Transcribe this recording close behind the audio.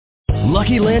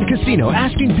Lucky Land Casino,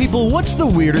 asking people, what's the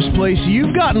weirdest place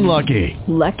you've gotten lucky?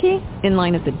 Lucky? In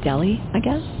line at the deli, I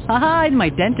guess? Aha, in my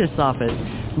dentist's office.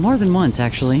 More than once,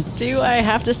 actually. Do I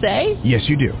have to say? Yes,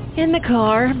 you do. In the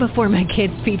car before my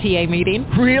kids' PTA meeting.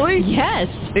 Really? Yes.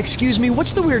 Excuse me,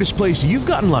 what's the weirdest place you've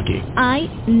gotten lucky? I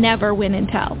never win and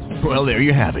tell. Well, there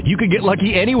you have it. You can get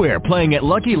lucky anywhere, playing at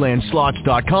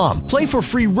LuckyLandSlots.com. Play for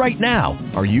free right now.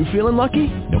 Are you feeling lucky?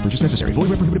 No purchase necessary. Void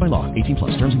where prohibited by law. 18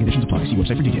 plus. Terms and conditions apply. See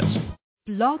website for details.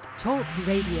 Blog Talk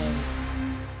Radio.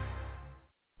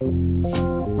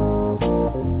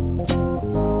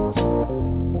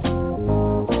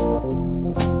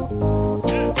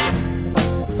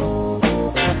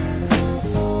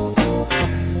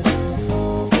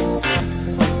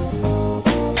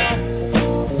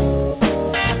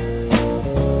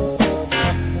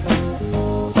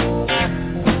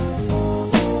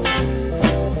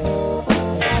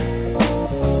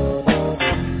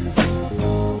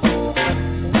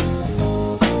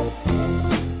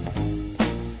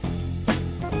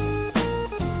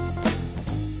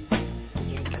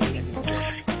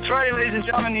 Ladies and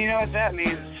gentlemen, you know what that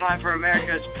means. It's time for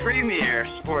America's premier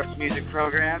sports music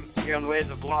program. Here on the waves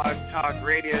of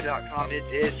blogtalkradio.com, it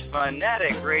is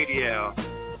Fanatic Radio.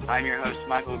 I'm your host,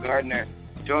 Michael Gardner.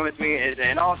 Join with me is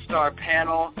an all-star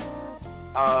panel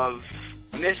of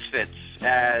misfits,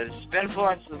 as Ben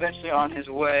Florence is eventually on his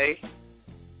way.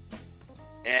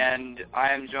 And I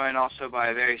am joined also by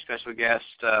a very special guest,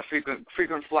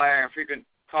 frequent flyer and frequent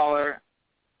caller,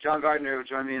 John Gardner, will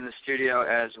join me in the studio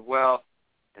as well,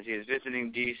 as he is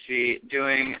visiting D.C.,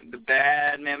 doing the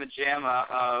bad mamma jamma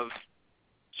of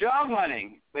job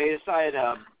hunting. But he decided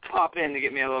to pop in to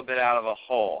get me a little bit out of a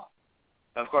hole.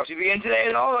 Of course, we begin today,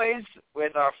 as always,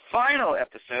 with our final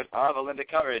episode of Olympic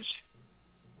coverage.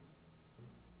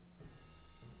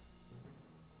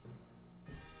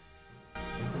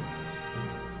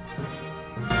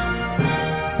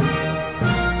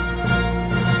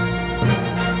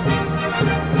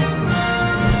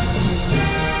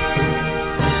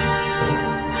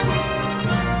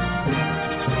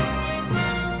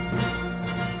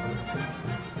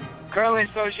 Currently in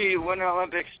Sochi, Winter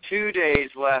Olympics, 2 days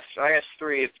left. I guess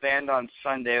 3. It's banned on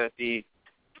Sunday with the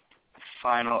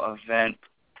final event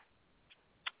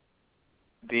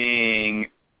being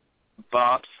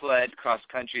bobsled,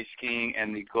 cross-country skiing,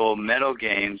 and the gold medal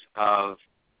games of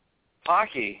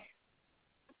hockey,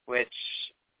 which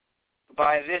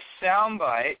by this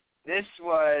soundbite, this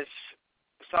was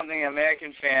something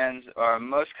American fans are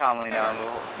most commonly known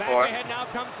for. Back ahead now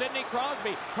comes Sidney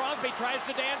Crosby. Crosby tries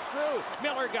to dance through.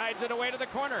 Miller guides it away to the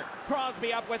corner.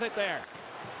 Crosby up with it there.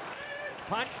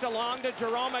 Punched along to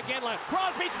Jerome McGinley.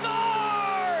 Crosby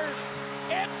scores!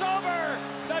 It's over!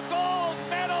 The gold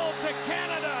medal to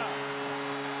Canada!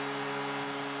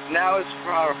 Now it's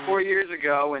 4 years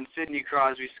ago when Sidney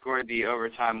Crosby scored the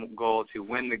overtime goal to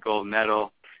win the gold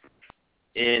medal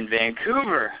in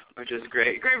Vancouver, which is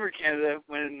great. Great for Canada,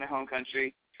 winning in their home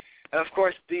country. And, of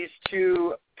course, these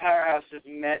two powerhouses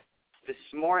met this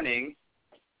morning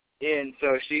in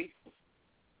Sochi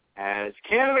as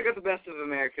Canada got the best of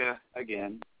America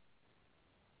again,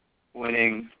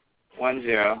 winning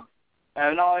 1-0.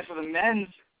 And not only for the men's,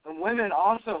 the women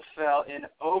also fell in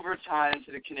overtime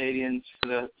to the Canadians for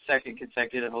the second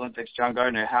consecutive Olympics. John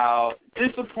Gardner, how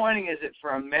disappointing is it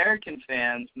for American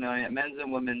fans knowing that men's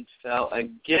and women's fell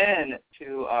again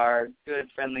to our good,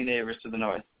 friendly neighbors to the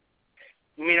north?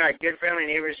 You mean our good, friendly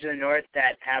neighbors to the north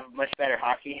that have much better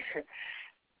hockey?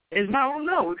 It's not, well,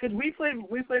 no, because we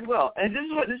played well. And this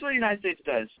is what the United States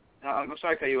does. I'm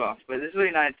sorry to cut you off, but this is what the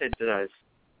United States does.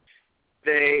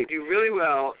 They do really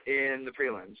well in the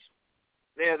prelims.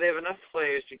 They have enough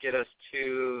players to get us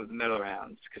to the medal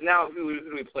rounds. Because now, who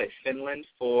do we play? Finland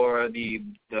for the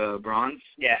bronze?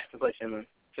 Yeah, we play Finland.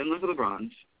 Finland for the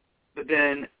bronze. But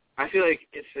then I feel like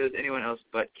if there's anyone else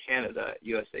but Canada,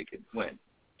 USA could win.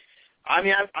 I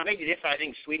mean, I beg to differ. I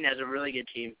think Sweden has a really good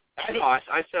team.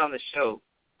 I said on the show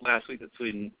last week that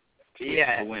Sweden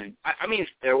will win. I mean,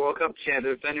 they're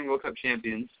they're defending World Cup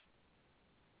champions.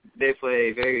 They play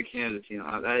a very good Canada team.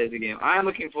 That is a game I'm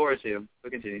looking forward to. We'll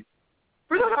continue.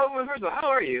 First of all, how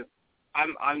are you?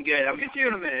 I'm good. I'll get to you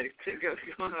in a minute.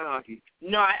 Go on hockey.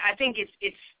 No, I think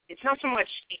it's not so much.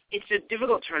 It's a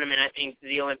difficult tournament. I think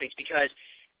the Olympics, because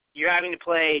you're having to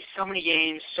play so many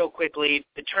games so quickly.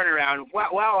 The turnaround.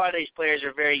 While a lot of these players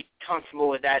are very comfortable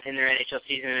with that in their NHL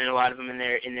season, and a lot of them in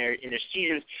their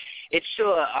seasons, it's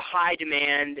still a high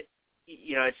demand.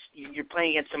 You know, you're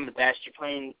playing against some of the best. You're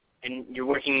playing and you're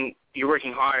working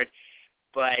hard,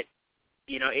 but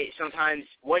you know, sometimes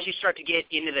once you start to get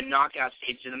into the knockout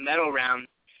stage, to the medal round,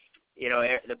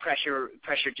 the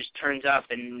pressure just turns up,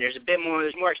 and there's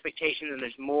more expectation, and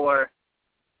there's more,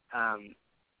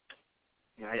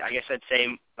 I guess I'd say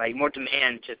like more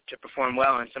demand to perform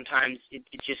well, and sometimes it's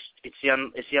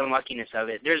the unluckiness of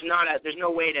it. There's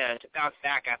no way to bounce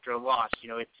back after a loss.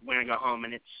 It's win or go home,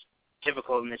 and it's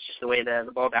difficult, and it's just the way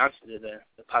the ball bounces,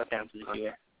 the puck bounces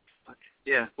here.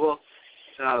 Yeah, well,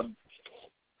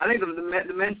 I think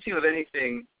the men's team of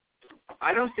anything,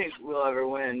 I don't think we'll ever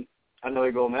win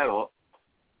another gold medal.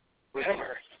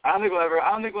 Ever. I don't think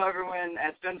we'll ever win.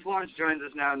 As Ben Florence joins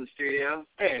us now in the studio.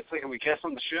 Hey, it's like we guest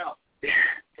on the show.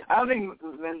 I don't think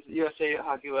men's USA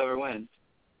hockey will ever win.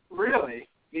 Really?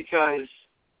 Because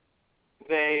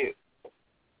I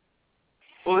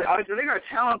think our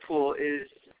talent pool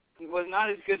was not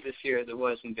as good this year as it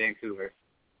was in Vancouver.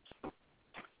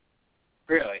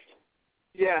 Really?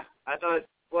 Yeah, I thought,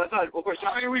 of course,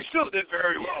 we still did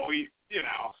very well.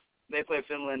 They play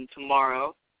Finland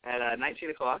tomorrow at 19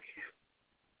 o'clock.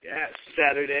 Yes.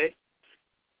 Saturday.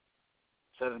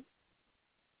 7.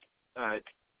 All right.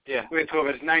 Yeah. Wait, so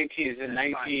if it's 19, is it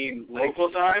 19 local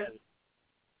time?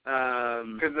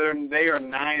 Because they are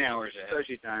 9 hours ahead.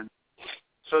 Sochi time.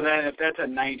 So then if that's at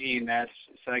 19, that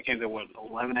came to,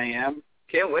 11 a.m.?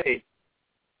 Can't wait.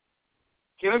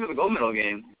 Can't wait for the gold medal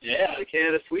game. Yeah.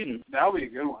 Canada-Sweden. That'll be a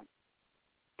good one.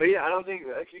 But yeah, I don't think,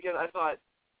 because I thought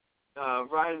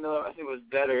Ryan Miller, I think, was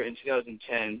better in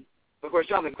 2010. Of course,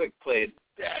 Jonathan Quick played.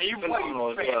 Yeah, he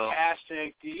phenomenal played as well.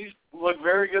 Fantastic. He's looked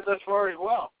very good thus far as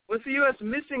well. What's the U.S.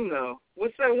 missing, though?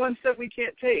 What's that one step we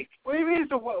can't take? What do you mean?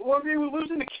 We're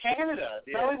losing to Canada.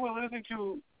 It's not like we're losing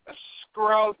to a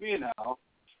scrub,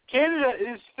 Canada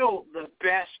is still the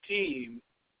best team,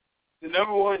 the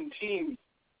number one team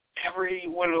ever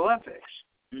won the Olympics.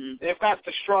 Mm-hmm. They've got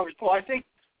the strongest pool. I think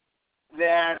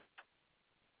that,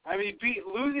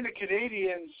 losing the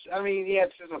Canadians,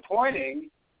 it's disappointing.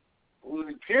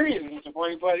 Losing period is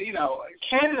disappointing, but,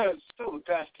 Canada is still the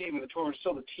best team in the tournament,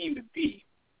 still the team to beat.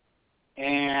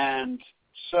 And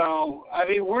so,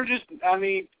 we're just,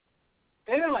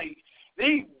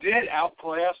 they did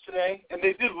outplay us today, and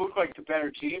they did look like the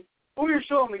better team, but we were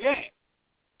still in the game.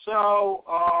 So,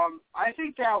 I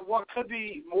think that what could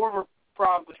be more of a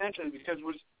problem potentially, because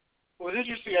what was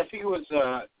interesting, I think it was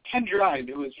Ken Dryden,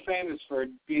 who was famous for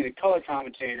being a color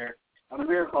commentator on the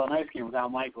Miracle on Ice game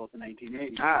without Michaels in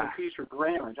 1980. A piece for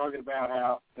Gardner talking about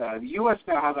how the U.S.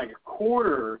 now has like a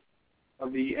quarter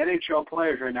of the NHL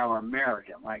players right now are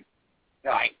American. Like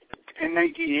in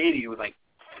 1980, it was like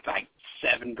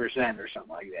 7% or something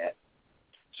like that.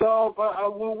 So,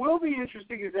 but what will be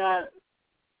interesting is that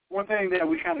one thing that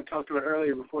we kind of talked about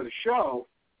earlier before the show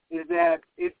is that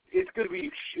it's going to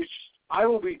be. I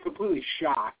will be completely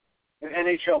shocked if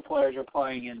NHL players are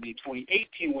playing in the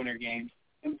 2018 Winter Games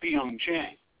in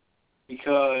Pyeongchang,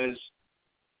 because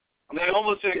they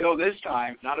almost didn't go this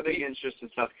time. Not a big interest in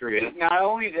South Korea. Not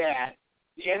only that,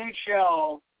 the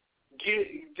NHL,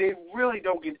 they really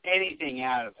don't get anything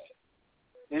out of it.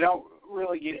 They don't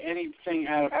really get anything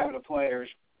out of having the players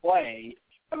play,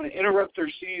 having to interrupt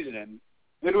their season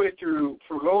midway through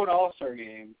for going All-Star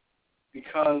game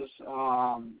because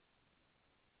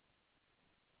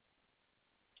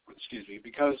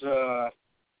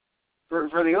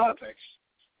for the Olympics.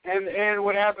 And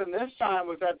what happened this time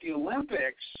was at the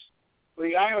Olympics,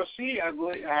 the IOC, I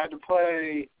believe, had to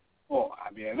play. Well,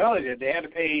 I know they did. They had to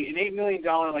pay an $8 million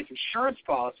insurance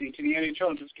policy to the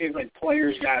NHL just in case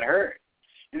players got hurt,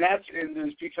 and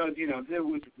it's because it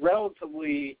was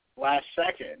relatively last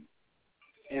second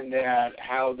in that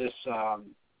how this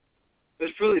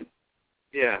it's really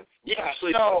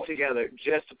so put together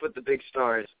just to put the big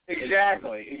stars.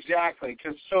 Exactly,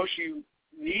 because Sochi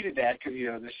needed that because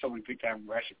there's so many big time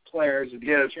Russian players in the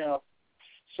NHL.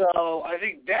 So I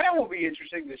think that will be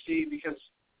interesting to see because.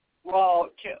 Well,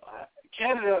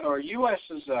 Canada or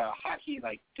U.S.'s hockey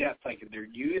depth, in their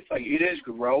youth, it is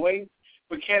growing,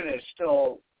 but Canada is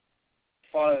still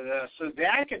far than us. So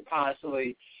that could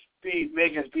possibly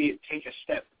make us take a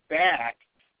step back.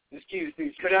 This keeps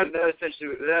things. Could that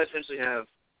essentially have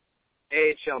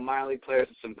AHL minor league players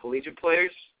and some collegiate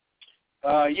players?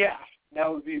 Yeah, that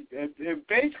would be. It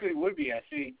basically would be, I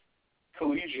think,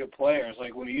 collegiate players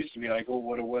like what it used to be,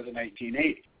 what it was in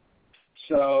 1980.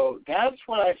 So that's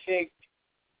what I think,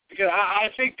 because I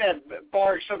think that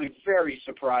barring something very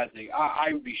surprising,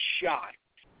 I would be shocked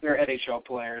if there are NHL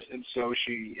players in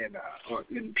Sochi or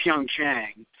in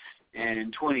Pyeongchang and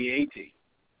in 2018.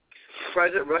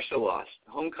 Surprised that Russia lost.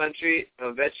 Home country,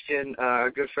 Ovechkin,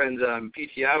 our good friends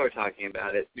PTI were talking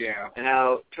about it. Yeah. And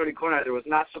how Tony Kornheiser was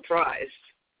not surprised.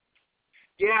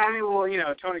 Yeah,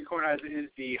 Tony Kornheiser is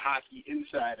the hockey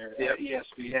insider at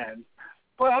ESPN.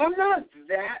 But I'm not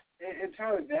that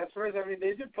entirely that surprised. I mean,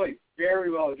 they did play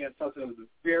very well against us. It was a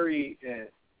very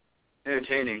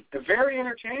entertaining. A very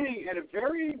entertaining and a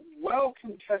very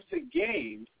well-contested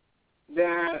game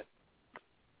that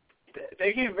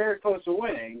they came very close to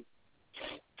winning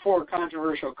for a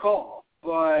controversial call,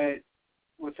 but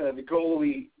with the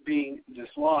goalie being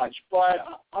dislodged. But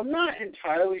I'm not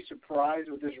entirely surprised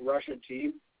with this Russia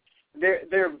team.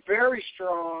 They're very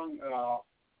strong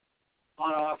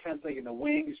on offense, like in the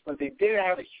wings, but they did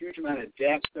have a huge amount of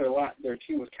depth. Their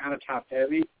team was kind of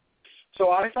top-heavy.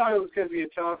 So I thought it was going to be a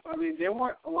tough. I mean, they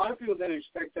weren't. A lot of people didn't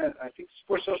expect that. I think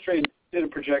Sports Illustrated did a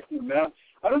projection of medal.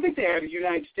 I don't think they had the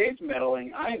United States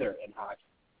medaling either in hockey.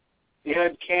 They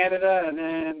had Canada and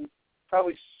then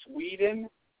probably Sweden.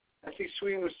 I think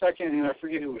Sweden was second, and I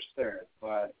forget who was third.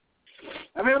 But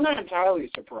I mean, I'm not entirely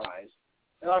surprised.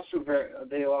 They lost to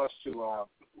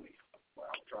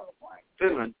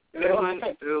Finland. Finland's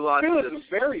a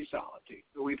very solid team.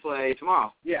 We play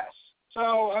tomorrow. Yes.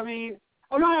 So I mean,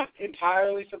 I'm not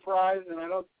entirely surprised, and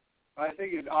I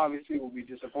think it obviously will be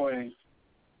disappointing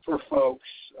for folks,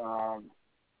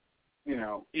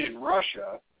 in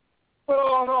Russia. But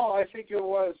all in all, I think it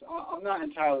was. I'm not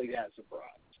entirely that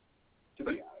surprised, to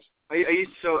be honest.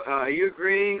 Are you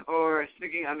agreeing or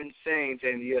thinking I'm insane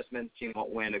saying the U.S. men's team won't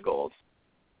win a gold?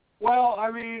 Well, I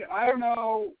mean, I don't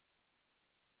know.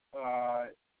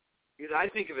 Because I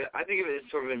think of it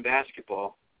as sort of in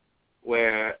basketball,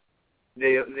 where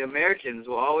the Americans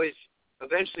will always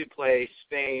eventually play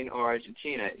Spain or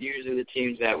Argentina, usually the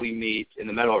teams that we meet in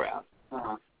the medal round.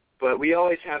 Uh-huh. But we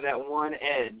always have that one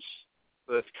edge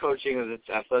with coaching, with its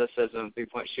athleticism,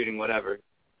 three-point shooting, whatever.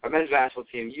 Our men's basketball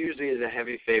team usually is a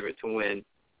heavy favorite to win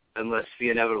unless the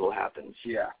inevitable happens.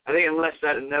 Yeah. I think unless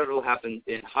that inevitable happens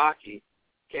in hockey,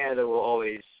 Canada will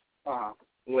always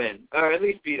win, or at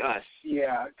least beat us.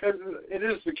 Yeah, because it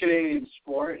is the Canadian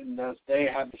sport, and thus they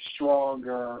have the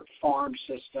stronger farm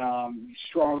system,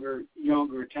 stronger,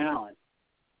 younger talent.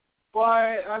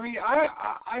 But I mean,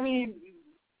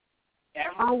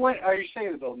 ever win? Are you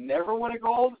saying that they'll never win a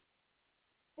gold?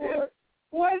 Yeah.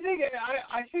 Well,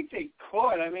 I think they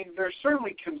could. I mean, they're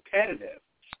certainly competitive.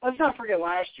 Let's not forget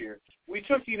last year we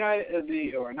took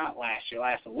last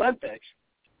Olympics.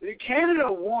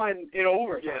 Canada won in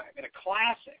overtime in a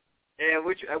classic. Yeah,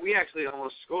 which we actually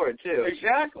almost scored, too.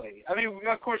 Exactly. I mean,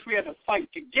 of course, we had to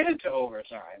fight to get into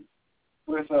overtime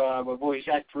with my boy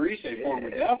Zach Parise, former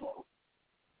Devil,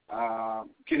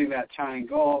 getting that tying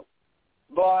goal.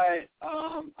 But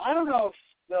I don't know if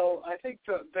I think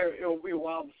it will be a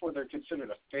while before they're considered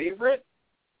a favorite.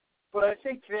 But I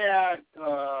think that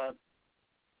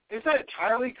is that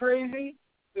entirely crazy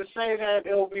to say that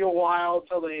it'll be a while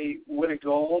till they win a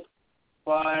gold?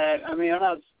 But I mean,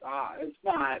 it's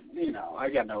not. I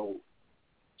got no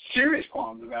serious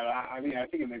qualms about it. I mean, I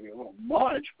think it may be a little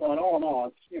much, but all in all,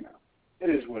 it's it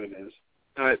is what it is.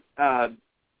 All right.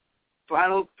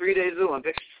 Final 3 days of the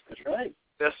Olympics. That's right.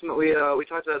 We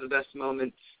talked about the best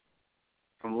moments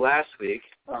from last week.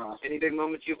 Any big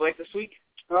moments you've liked this week?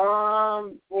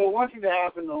 Well, one thing that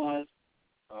happened the last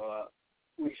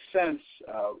week since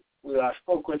we last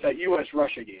spoke with that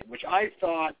U.S.-Russia game, which I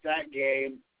thought that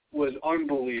game was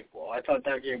unbelievable. I thought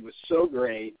that game was so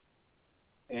great.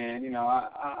 And,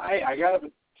 I got up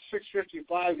at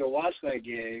 6:55 to watch that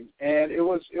game, and it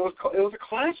was a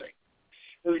classic.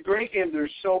 It was a great game.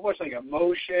 There's so much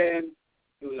emotion.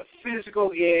 It was a physical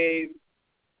game,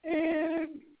 and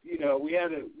we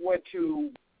went to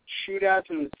shoot out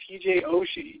to T.J.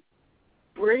 Oshie,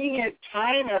 bringing it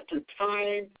time after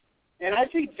time, and I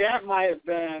think that might have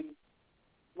been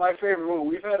my favorite one.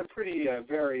 We've had a pretty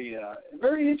very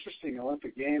interesting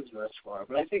Olympic Games thus far,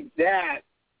 but I think that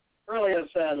early on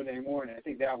Saturday morning, I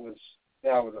think that was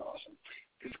awesome.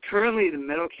 Because currently the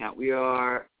medal count, we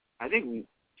are, I think,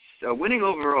 winning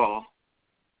overall.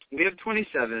 We have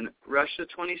 27, Russia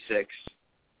 26,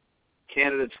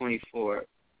 Canada 24.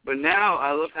 But now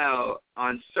I love how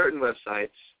on certain websites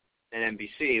and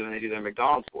NBC, when they do their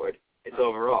McDonald's board, it's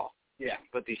overall. Yeah.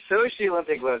 But the Sochi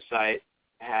Olympic website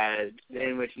has,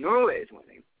 in which Norway is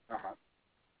winning. Uh-huh.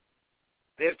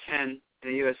 They have 10, and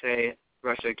the USA,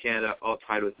 Russia, Canada all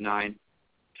tied with 9.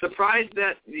 Surprised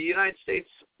that the United States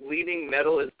leading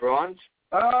medal is bronze?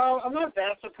 I'm not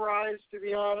that surprised, to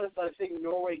be honest. I think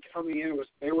Norway coming in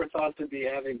they were thought to be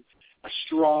having a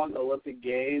strong Olympic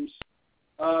Games.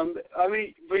 We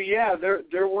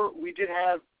did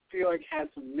had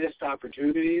some missed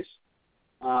opportunities.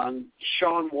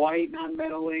 Shaun White not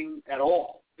medaling at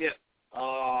all. Yeah.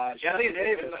 Jesse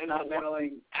Davis not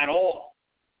medaling at all.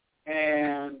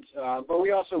 And but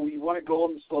we won a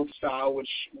gold in slope style, which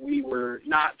we were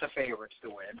not the favorites to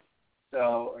win.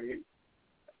 So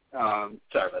Sorry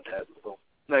about that. No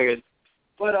good.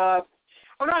 But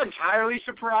I'm not entirely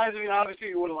surprised. I mean, obviously,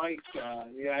 you would have liked the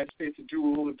United States to do a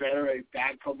little bit better, a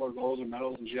bag a couple more goals or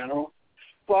medals in general.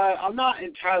 But I'm not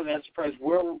entirely that surprised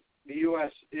where the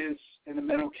U.S. is in the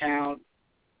medal count,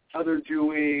 how they're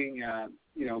doing,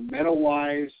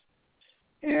 medal-wise.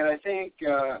 And I think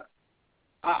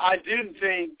I didn't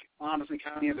think, honestly,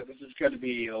 coming in that this is going to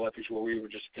be an Olympics where we were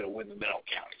just going to win the medal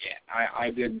count again. I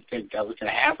didn't think that was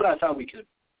going to happen. I thought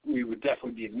we would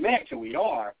definitely be in the mix, and we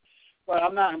are. But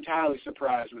I'm not entirely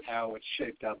surprised with how it's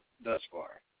shaped up thus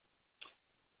far.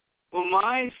 Well,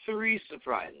 my 3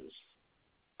 surprises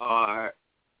are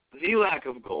the lack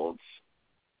of golds,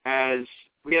 as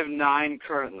we have 9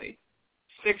 currently.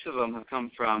 6 of them have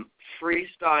come from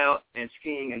freestyle and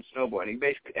skiing and snowboarding,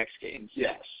 basically X Games.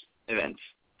 Yes. Events.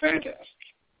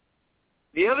 Fantastic.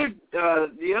 The other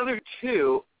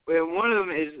 2, one of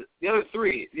them is the other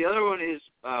 3. The other one is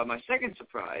my second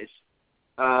surprise.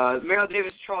 Meryl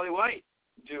Davis-Charlie White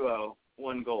duo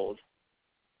won gold,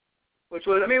 which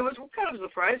was, it was kind of a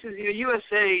surprise because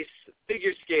USA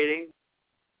figure skating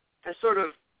has sort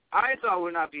of, I thought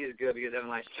would not be as good because Evan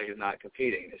Lyshchuk is not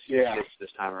competing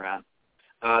this time around.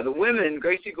 The women,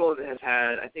 Gracie Gold has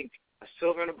had, I think, a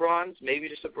silver and a bronze, maybe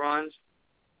just a bronze,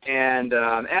 and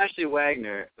Ashley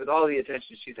Wagner, with all the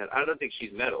attention she's had, I don't think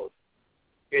she's medaled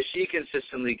because she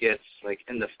consistently gets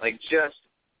just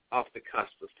off the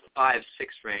cusp of 5-6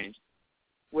 range,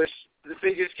 which the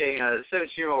figure skating, a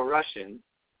 17-year-old Russian,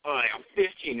 or a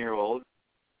 15-year-old,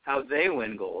 how they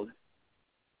win gold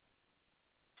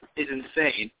is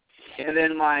insane. And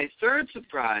then my third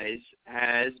surprise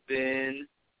has been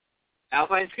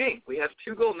alpine skiing. We have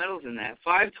 2 gold medals in that,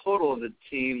 5 total of the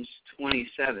team's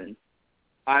 27.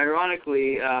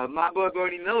 Ironically, my boy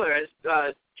Bode Miller has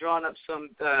drawn up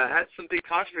had some big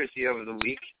controversy over the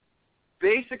week.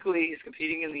 Basically, he's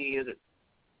competing in the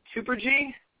Super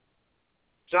G?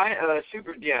 I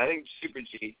think Super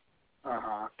G.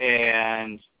 Uh-huh.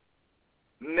 And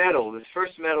his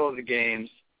first medal of the games,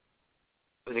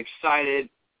 was excited,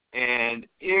 and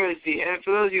and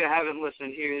for those of you who haven't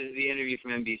listened, here is the interview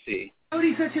from NBC.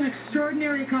 Bode, such an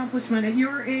extraordinary accomplishment at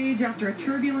your age, after a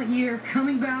turbulent year,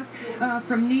 coming back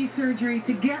from knee surgery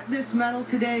to get this medal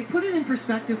today. Put it in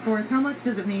perspective for us. How much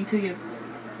does it mean to you?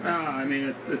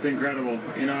 It's incredible.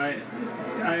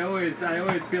 I always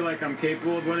feel like I'm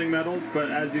capable of winning medals, but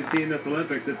as you see in this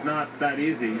Olympics, it's not that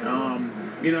easy.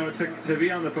 To be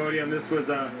on the podium, it was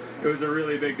a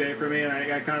really big day for me, and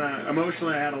I kind of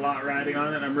emotionally I had a lot riding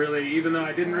on it. I'm really, even though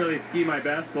I didn't really ski my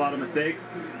best, a lot of mistakes,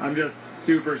 I'm just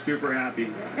super, super happy.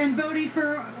 And Bode,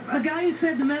 for a guy who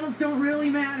said the medals don't really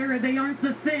matter, they aren't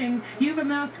the thing, you've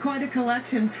amassed quite a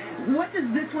collection. What does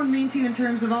this one mean to you in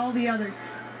terms of all the others?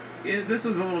 This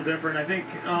was a little different. I think,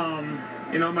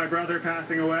 my brother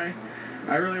passing away,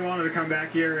 I really wanted to come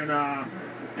back here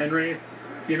and race,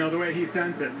 the way he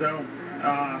sent it. So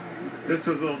this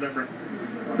was a little different.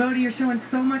 Bode, you're showing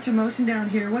so much emotion down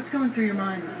here. What's going through your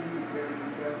mind?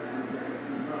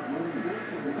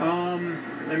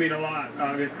 A lot,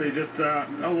 obviously. Just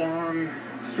a long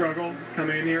struggle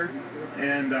coming in here,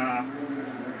 and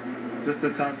just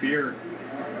a tough year.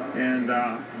 And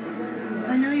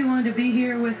I know you wanted to be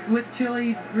here with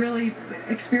Chile, really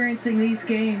experiencing these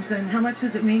games, and how much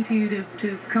does it mean to you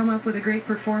to come up with a great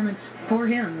performance for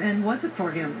him, and was it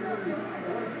for him?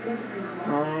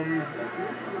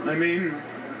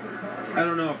 I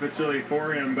don't know if it's really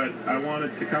for him, but I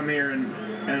wanted to come here and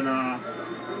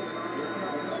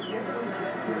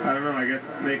I don't know, I guess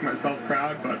make myself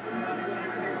proud, but...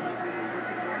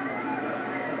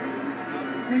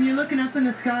 When you're looking up in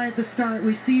the sky at the start,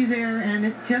 we see you there, and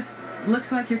it just looks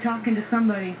like you're talking to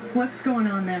somebody. What's going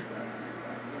on there?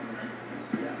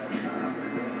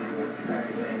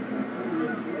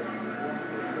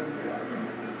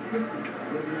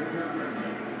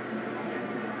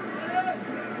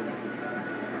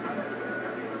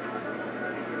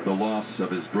 The loss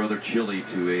of his brother Chile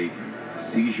to a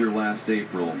seizure last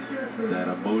April, that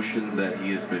emotion that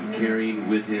he has been carrying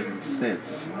with him since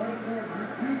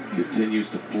continues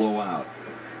to flow out.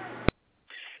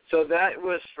 So that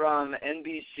was from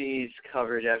NBC's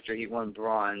coverage after he won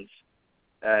bronze.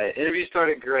 Interview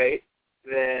started great,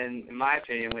 then, in my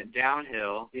opinion, went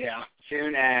downhill. Yeah.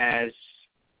 Soon as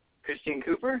Christine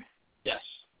Cooper? Yes.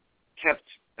 Kept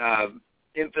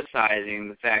emphasizing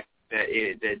the fact that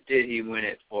did he win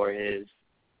it for his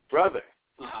brother?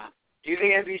 Uh-huh. Do you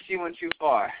think NBC went too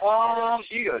far? Did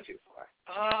she go too far?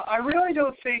 I really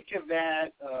don't think of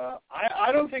that.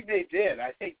 I don't think they did.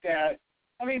 I think that,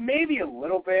 maybe a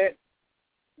little bit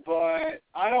but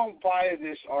I don't buy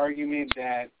this argument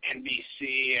that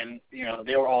NBC and,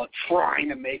 they were all trying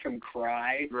to make him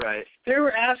cry. Right. They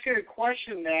were asking a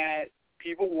question that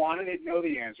people wanted to know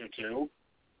the answer to,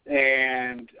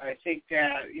 and I think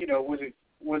that,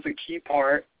 was a key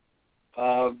part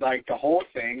of, the whole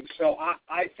thing. So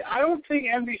I don't think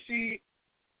NBC,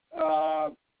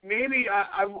 maybe,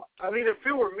 I mean, if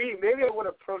it were me, maybe I would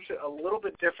approach it a little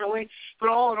bit differently, but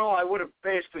all in all, I would have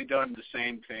basically done the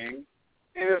same thing.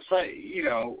 And it's like,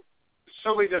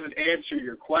 somebody doesn't answer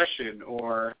your question,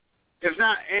 or it's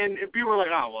not, and if people are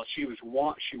like, oh, well, she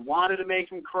wanted to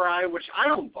make him cry, which I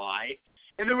don't buy,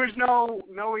 and there was no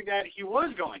knowing that he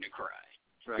was going to cry.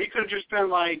 Right. He could have just been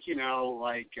like,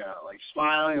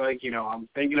 smiling, I'm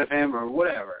thinking of him or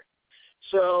whatever.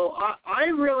 So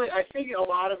I think a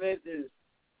lot of it is,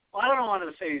 I don't want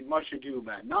to say much ado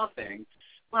about nothing,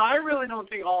 but I really don't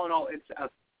think all in all is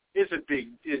that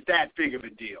big of a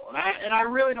deal, and I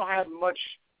really don't have much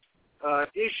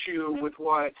issue with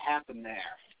what happened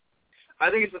there. I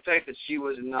think it's the fact that she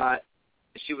was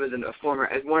a former,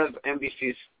 as one of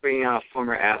NBC's bringing out a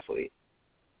former athlete,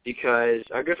 because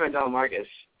our good friend Donald Marcus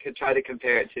could try to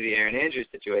compare it to the Aaron Andrews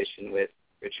situation with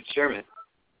Richard Sherman,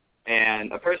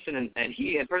 and a person in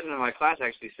my class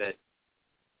actually said,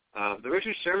 the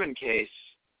Richard Sherman case,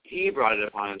 he brought it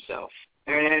upon himself.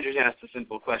 Aaron Andrews asked a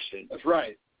simple question. That's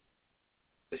right.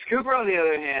 The Scooper, on the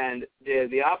other hand,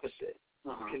 did the opposite.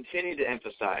 Continued to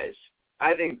emphasize,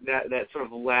 I think, that sort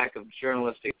of lack of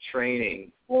journalistic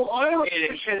training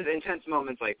in intense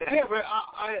moments like that. Yeah, but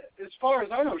I, as far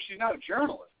as I know, she's not a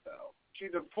journalist, though.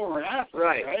 She's a former athlete,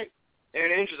 right?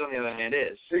 Aaron Andrews, on the other hand,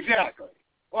 is. Exactly.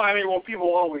 Well, I mean,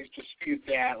 people always dispute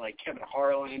that, like Kevin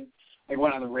Harlan. They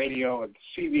went on the radio at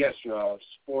CBS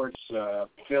Sports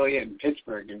affiliate in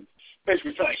Pittsburgh and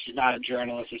basically said she's not a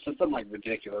journalist or something like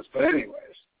ridiculous. But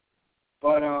anyways,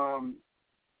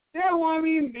 yeah, well, I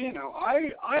mean,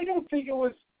 I don't think it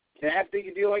was that big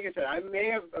a deal. Like I said, I may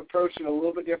have approached it a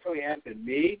little bit differently had it been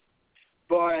me,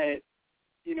 but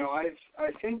I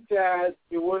think that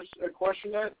it was a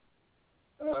question that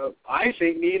I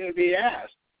think needed to be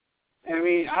asked. I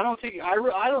mean, I don't think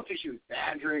she was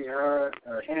badgering her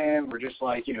or him or just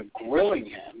grilling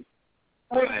him.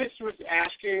 I just was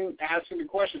asking the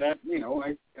question that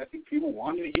I think people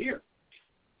wanted to hear.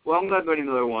 Well, I'm glad Bode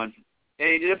Miller won, and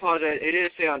he did apologize. He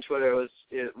did say on Twitter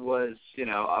it was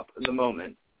up in the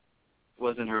moment. It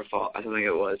wasn't her fault. I don't think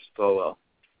it was. But well,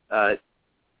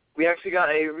 we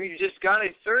just got a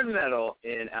third medal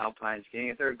in alpine skiing,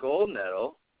 a third gold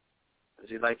medal. As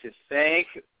we'd like to thank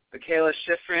Michaela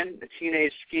Schifrin, the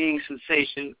teenage skiing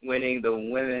sensation, winning the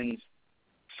women's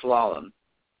slalom.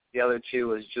 The other two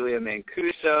was Julia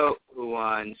Mancuso, who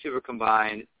won Super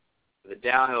Combined, the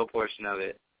downhill portion of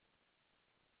it.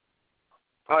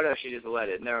 Oh, no, she just led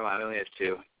it. Never mind, we only have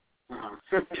two.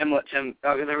 Tim,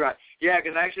 never mind. Yeah,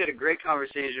 because I actually had a great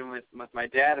conversation with my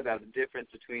dad about the difference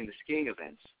between the skiing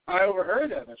events. I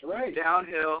overheard that, that's right.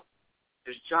 Downhill,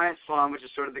 there's giant slalom, which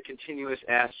is sort of the continuous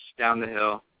S down the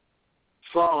hill.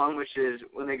 Slalom, which is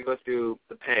when they go through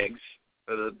the pegs,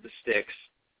 or the sticks.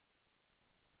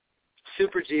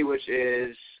 Super G, which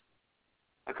is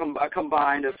a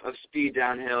combined of speed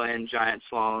downhill and giant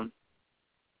slalom.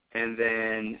 And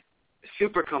then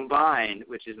Super Combined,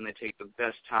 which is when they take the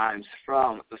best times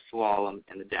from the slalom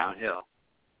and the downhill.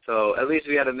 So at least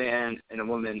we had a man and a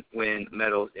woman win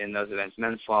medals in those events.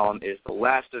 Men's slalom is the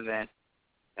last event.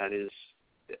 That is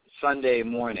Sunday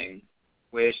morning,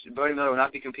 which Bode Miller will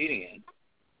not be competing in,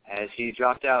 as he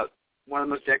dropped out, one of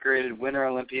the most decorated Winter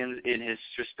Olympians in his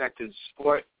respected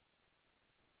sport.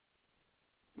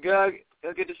 Good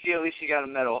to see at least he got a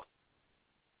medal.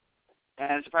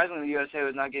 And surprisingly, the USA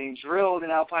was not getting drilled in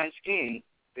alpine skiing.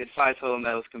 They had 5 total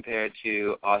medals compared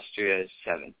to Austria's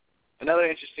 7. Another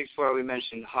interesting sport we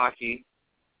mentioned, hockey.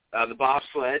 The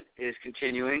bobsled is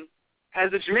continuing. Has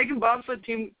the Jamaican bobsled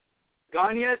team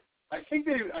gone yet? I think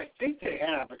they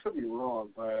have. I could be wrong,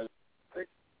 but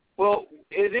well,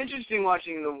 it's interesting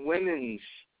watching the women's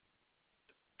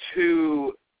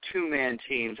two-man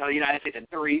teams. How the United States had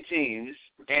 3 teams,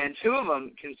 and 2 of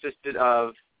them consisted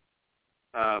of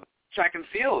track and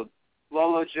field.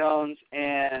 Lolo Jones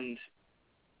and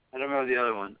I don't remember the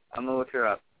other one. I'm gonna look her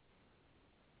up.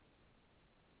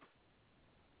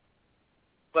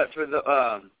 But for the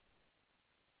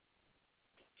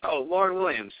Lauren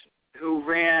Williams, who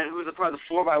was a part of the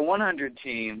 4x100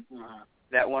 team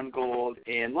that won gold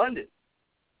in London.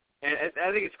 And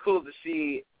I think it's cool to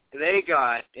see they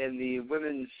got, in the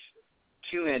women's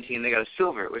two-man team, they got a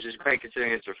silver, which is great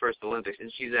considering it's her first Olympics.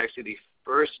 And she's actually the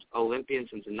first Olympian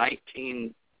since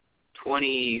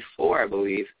 1924, I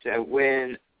believe, to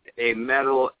win a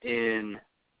medal in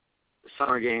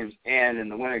Summer Games and in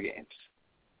the Winter Games.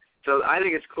 So I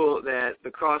think it's cool that the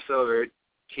crossover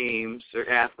teams or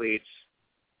athletes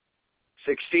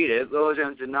succeeded. Little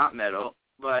Jones did not medal,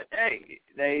 but hey,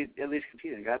 they at least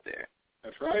competed and got there.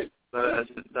 That's right. So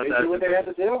they did what they had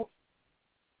to do.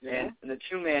 And in the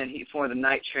two-man heat 4, the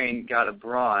Night Train got a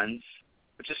bronze,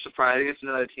 which is surprising. It's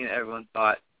another team that everyone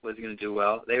thought was going to do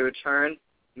well. They return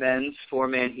men's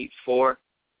 4-man heat 4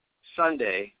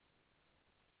 Sunday,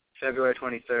 February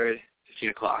 23rd, 15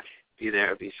 o'clock. Be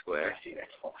there at B Square.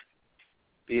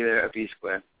 Be there at B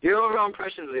Square. Your overall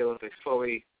impressions of the Olympics before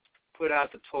we put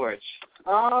out the torch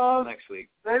next week?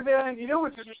 You know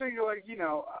what's interesting?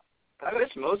 I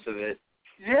missed most of it.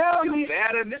 Yeah,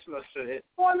 I missed most of it.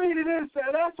 Well, I mean, it is.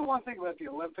 That's the one thing about the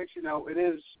Olympics.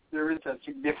 There is a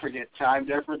significant time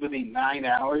difference between 9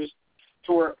 hours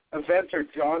to where events are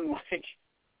done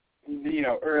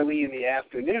early in the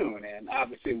afternoon, and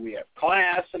obviously we have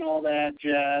class and all that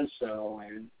jazz. So,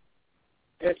 and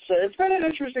it's been an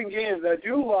interesting game. I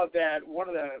do love that one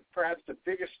of perhaps the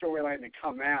biggest storyline to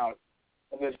come out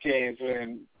of this game,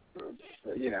 when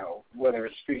whether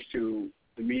it speaks to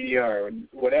the media or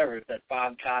whatever, is that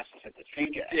Bob Costas at the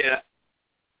Tinker. Yeah.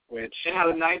 And how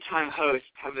the nighttime hosts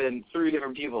have been 3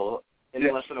 different people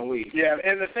in less than a week. Yeah,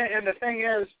 and the thing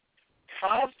is,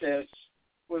 Costas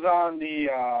was on the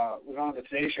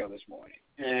Today Show this morning,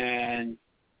 and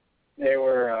they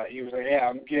were he was like, "Yeah,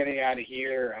 I'm getting out of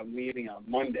here. I'm leaving on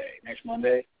next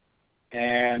Monday."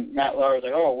 And Matt Lauer was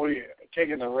like, "Oh, what are you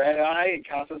taking the red eye?" And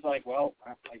Costas was like, "Well,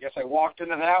 I guess I walked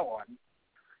into that one."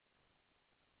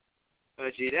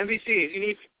 But geez, NBC, if you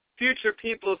need future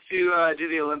people to do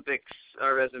the Olympics,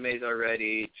 our resumes are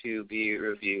ready to be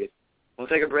reviewed. We'll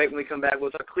take a break. When we come back, we'll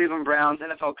talk Cleveland Browns,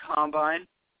 NFL Combine,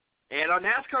 and our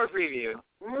NASCAR preview.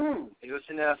 You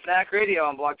listen to Fanatic Radio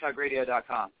on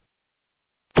blogtalkradio.com.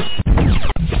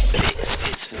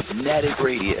 It's Fanatic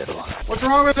Radio. What's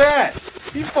wrong with that?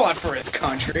 He fought for his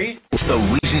country.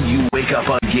 The reason you wake up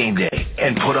on game day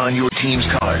and put on your team's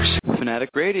colors. Fanatic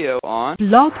Radio on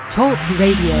Blog Talk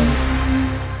Radio.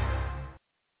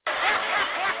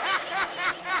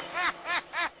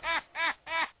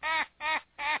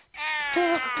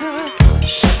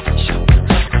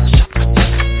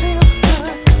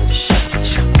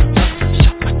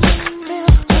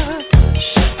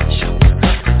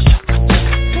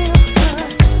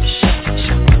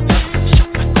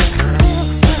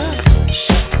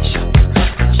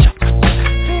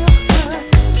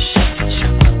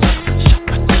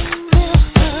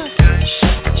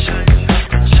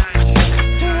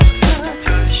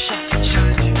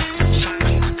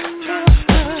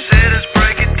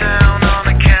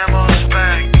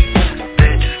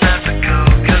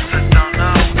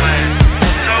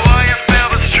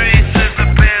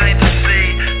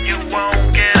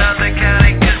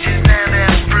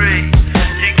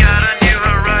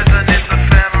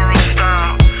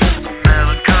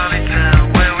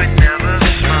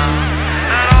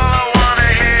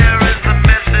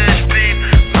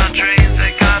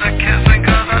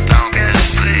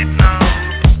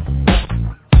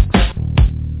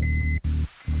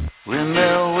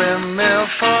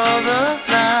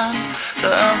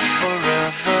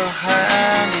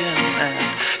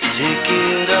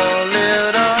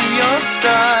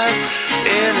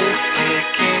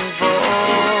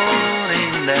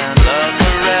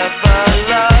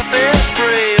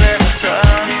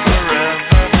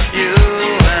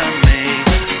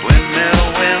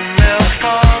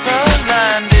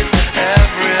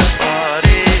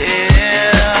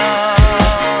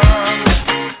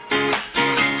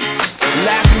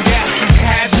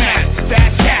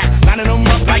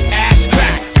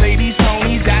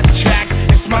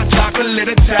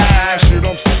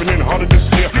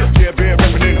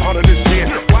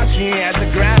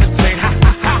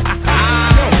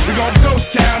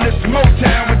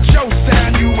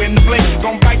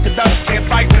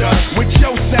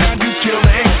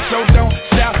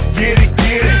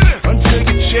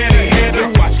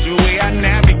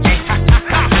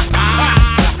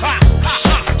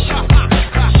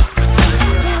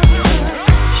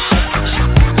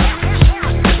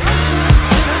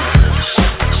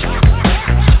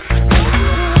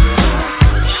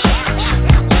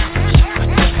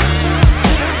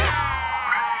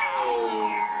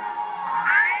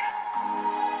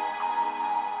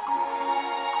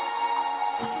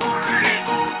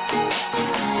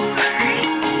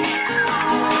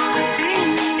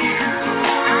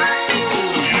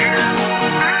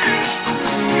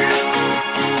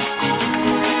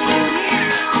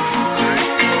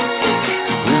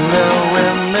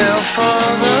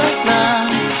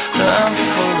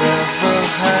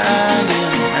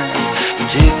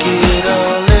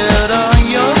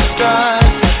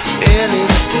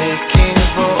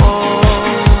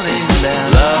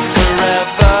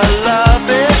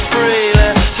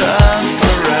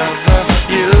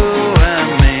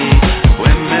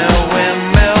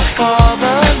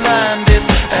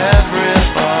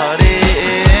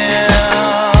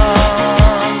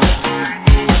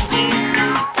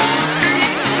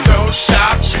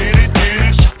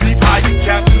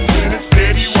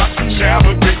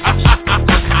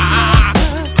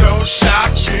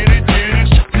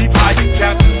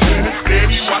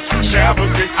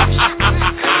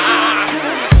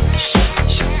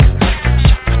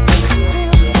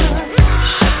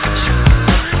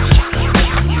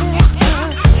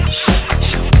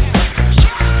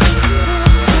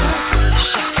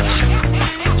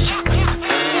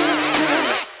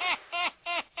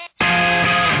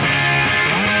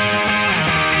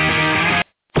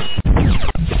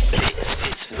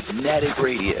 Fanatic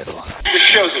Radio. This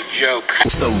show's a joke.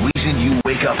 It's the reason you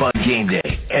wake up on game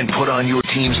day and put on your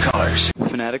team's colors.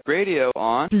 Fanatic Radio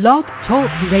on Blog Talk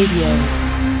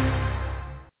Radio.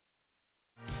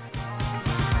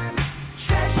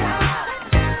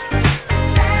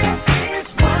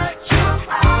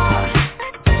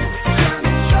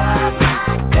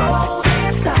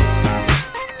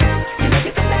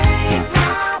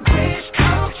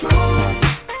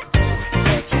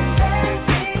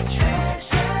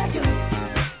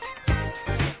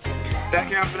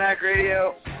 Fanatic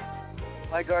Radio.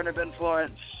 Mike Gardner, Ben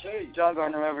Florence. John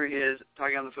Gardner, wherever he is,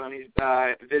 talking on the phone. He's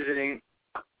visiting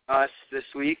us this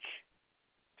week,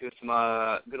 doing some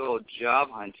good old job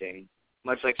hunting,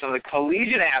 much like some of the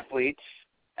collegiate athletes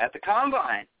at the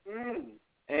Combine.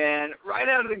 And right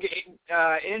out of the gate,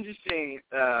 interesting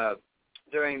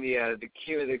during the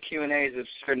Q&As of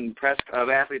certain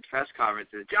athletes' press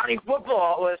conferences, Johnny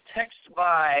Football was texted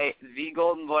by the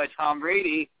Golden Boy Tom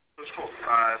Brady. It was cool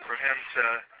for him to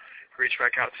reach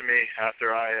back out to me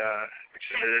after I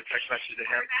extended a text message to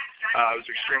him. It was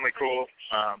extremely cool.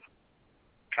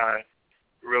 Kind of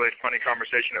really funny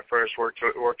conversation at first. Worked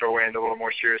our way into a little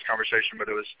more serious conversation, but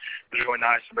it was really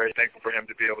nice. I'm very thankful for him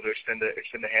to be able to extend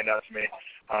the hand out to me.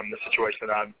 The situation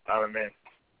that I'm in.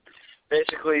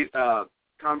 Basically,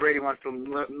 Tom Brady wants to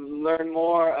learn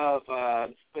more of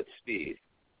foot speed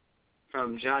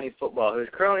from Johnny Football, who's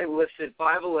currently listed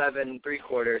 5'11",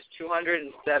 3/4",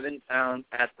 207 pounds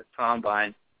at the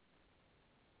Combine.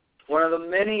 One of the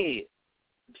many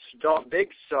big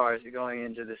stars going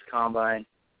into this Combine.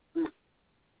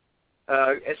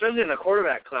 Especially in the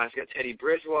quarterback class, you got Teddy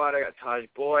Bridgewater, got Taj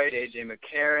Boyd, A.J.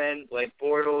 McCarron, Blake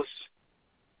Bortles.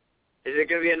 Is it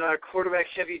going to be another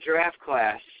quarterback-heavy draft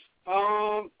class?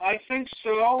 I think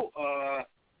so.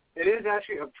 It is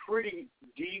actually a pretty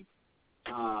deep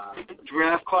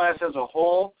draft class as a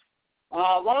whole. A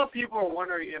lot of people are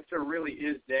wondering if there really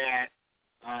is that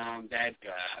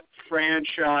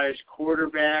franchise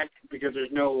quarterback, because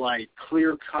there's no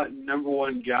clear-cut number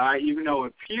one guy, even though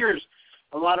it appears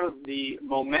a lot of the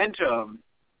momentum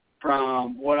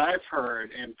from what I've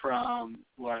heard and from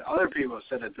what other people have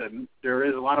said, that there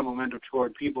is a lot of momentum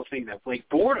toward people thinking that Blake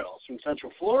Bortles from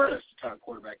Central Florida is the top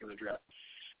quarterback in the draft.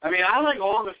 I mean, I like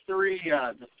all the three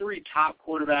top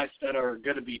quarterbacks that are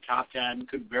going to be top 10,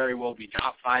 could very well be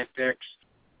top 5 picks.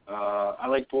 I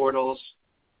like Bortles.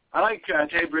 I like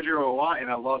Teddy Bridgewater a lot,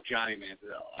 and I love Johnny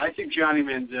Manziel. I think Johnny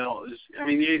Manziel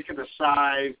he's got the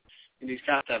size, and he's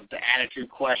got the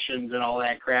attitude questions and all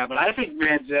that crap, but I think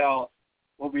Manziel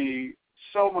will be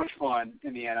so much fun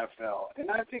in the NFL.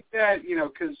 And I think that,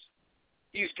 because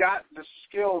he's got the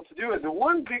skill to do it. The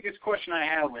one biggest question I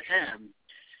have with him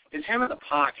is him in the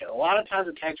pocket. A lot of times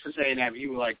at Texas A&M, he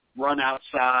would run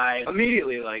outside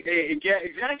immediately, yeah,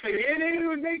 exactly, and he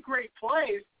would make great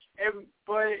plays.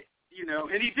 But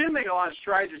and he did make a lot of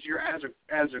strides this year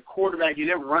as a quarterback. He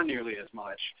didn't run nearly as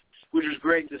much, which was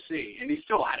great to see, and he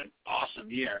still had an awesome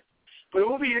year. But it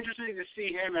will be interesting to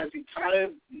see him as he kind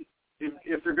of,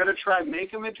 if they're going to try and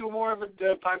make him into more of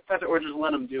a pocket passer, or just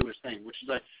let him do his thing, which is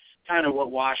kind of what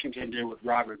Washington did with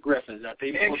Robert Griffin. That they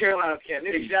and Carolina can.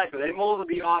 Exactly. They molded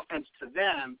the offense to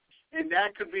them, and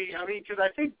that could be, because I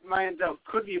think Manziel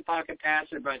could be a pocket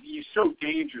passer, but he's so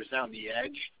dangerous on the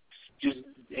edge,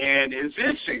 and his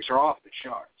instincts are off the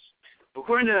charts.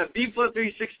 According to B-Flip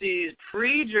 360's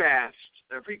pre-draft,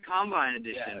 or pre-combine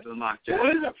edition of the mock draft.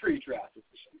 What is a pre-draft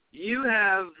edition? You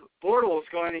have Bortles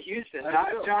going to Houston, not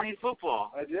Johnny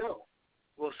Football. I do.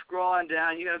 We'll scroll on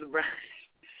down. You have the Browns.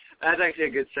 That's actually a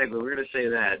good segue. We're going to say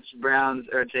that. Browns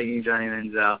are taking Johnny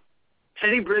Manziel.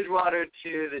 Teddy Bridgewater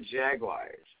to the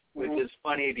Jaguars, which is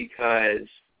funny because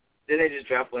didn't they just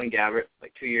draft Blaine Gabbert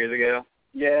 2 years ago?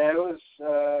 Yeah, it was 2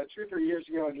 or 3 years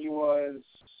ago, and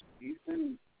he's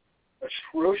been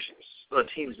atrocious. Well, the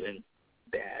team's been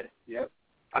bad. Yep.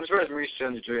 I'm surprised Maurice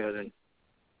Jones-Drew hasn't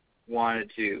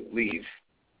wanted to leave.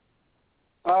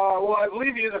 Well, I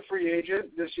believe he is a free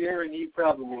agent this year, and he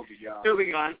probably will be gone. He'll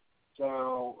be gone.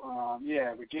 So,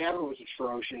 but Gabbert was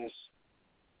atrocious.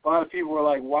 A lot of people were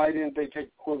like, why didn't they take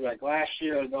a quarterback last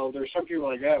year? Though there's some people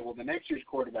like that. Well, the next year's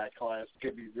quarterback class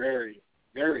could be very,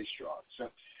 very strong. So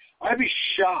I'd be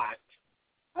shocked.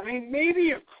 I mean,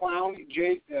 maybe if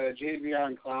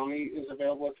Jadeveon Clowney is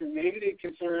available, maybe they'd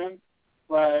consider him.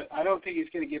 But I don't think he's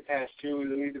going to get past 2.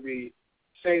 It'll either be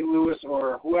St. Louis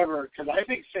or whoever, because I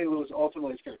think St. Louis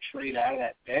ultimately is going to trade out of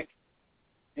that pick.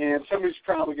 And somebody's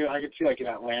probably going to, I could see in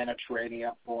Atlanta trading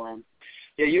up for him.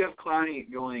 Yeah, you have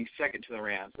Clowney going second to the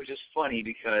Rams, which is funny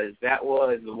because that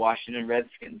was the Washington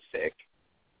Redskins pick,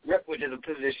 which is a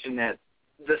position that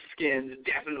the Skins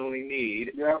definitely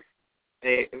need. Yep.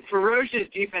 a ferocious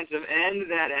defensive end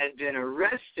that has been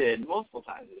arrested multiple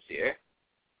times this year,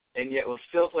 and yet will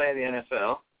still play in the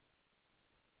NFL.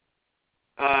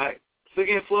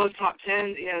 Looking at Flo's top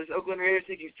 10, he has Oakland Raiders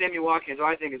taking Sammy Watkins, who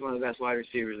I think is one of the best wide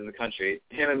receivers in the country.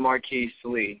 Him and Marquise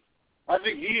Lee. I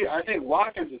think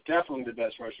Watkins is definitely the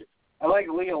best rusher. I like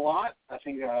Lee a lot. I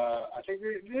think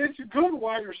it's a good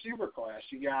wide receiver class.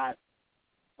 You got,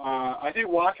 I think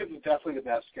Watkins is definitely the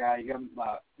best guy. You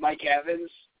got Mike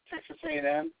Evans, Texas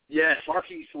A&M. Yes.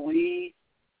 Marquise Lee.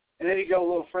 And then you go a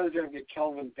little further down and get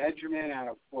Kelvin Benjamin out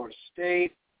of Florida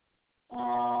State.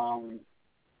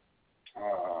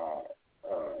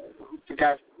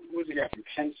 Who's the guy from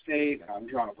Penn State? I'm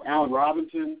drawing up Allen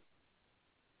Robinson.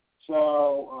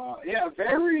 So,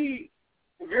 very,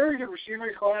 very good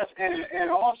receiving class, and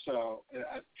also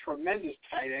a tremendous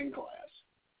tight end class.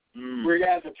 Where you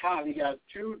got at the top, you got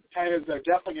two tight ends that are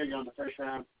definitely going to go in the first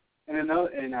round, and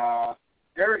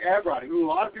Eric Abrod, who a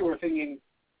lot of people are thinking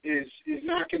is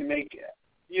not going to make it,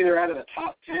 either out of the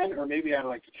top 10 or maybe out of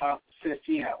like the top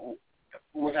 15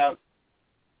 without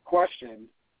question.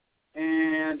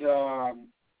 And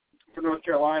for North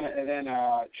Carolina, and then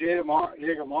Jay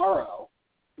Amaro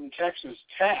from Texas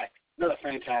Tech, another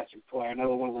fantastic player,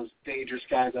 another one of those dangerous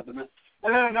guys up in there.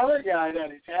 And then another guy that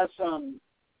has some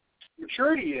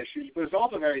maturity issues, but is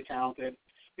also very talented.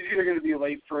 He's either going to be a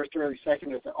late first or early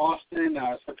second at Austin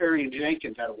Safarian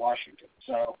Jenkins out of Washington.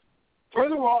 So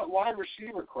further wide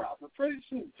receiver crop, but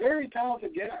some very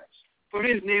talented guys.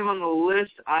 Putting his name on the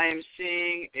list, I am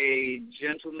seeing a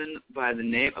gentleman by the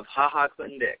name of HaHa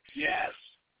Clinton-Dix. Yes.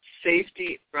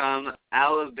 Safety from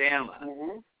Alabama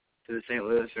to the St.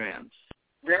 Louis Rams.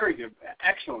 Very good.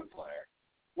 Excellent player.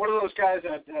 One of those guys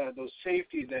that those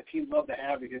safeties that teams love to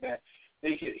have because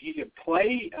he could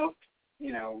play up,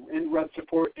 in run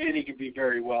support, and he could play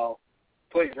very well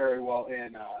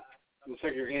in the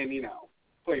second and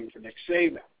playing for Nick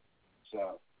Saban.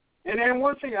 So. And then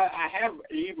one thing, I have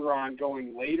Ebron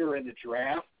going later in the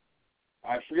draft.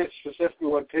 I forget specifically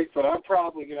what pick, but I'm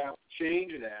probably going to have to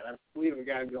change that. I believe the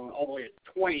guy's going all the way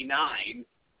at 29,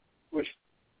 which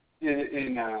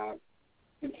in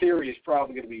theory is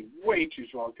probably going to be way too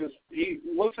strong because he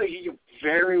looks like he could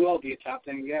very well be a top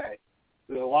 10 guy.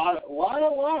 There's a lot of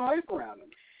hype around him.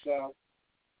 So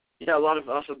yeah, a lot of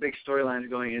also big storylines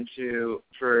going into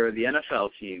for the NFL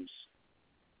teams,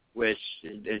 which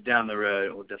is down the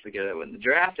road. We'll definitely get it when the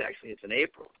draft actually hits in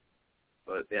April.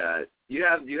 But you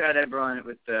had Ebron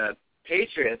with the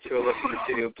Patriots who are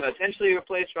looking to potentially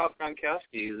replace Rob Gronkowski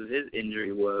because of his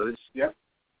injury woes. Yep.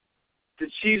 The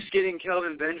Chiefs getting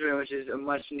Kelvin Benjamin, which is a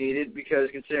much needed because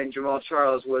considering Jamal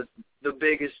Charles was the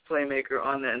biggest playmaker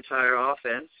on the entire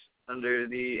offense under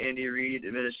the Andy Reid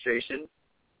administration.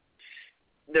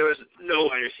 There was no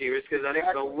wide receivers because I think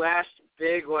the last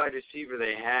big wide receiver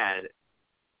they had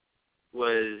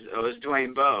was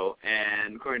Dwayne Bowe,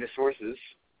 and according to sources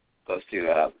close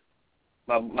to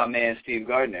my man Steve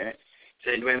Gardner,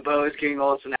 said Dwayne Bowe is getting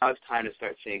old, so now it's time to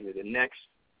start seeing who the next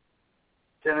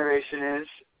generation is.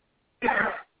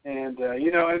 And and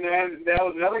then that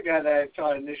was another guy that I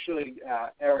thought initially,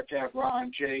 Eric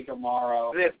Ebron, Jake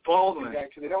Amaro. They have Baldwin.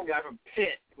 They don't got from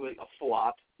Pitt with a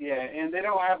flop. Yeah, and they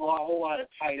don't have a whole lot of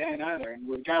tight end either. And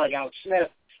with a guy like Alex Smith,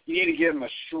 you need to give him a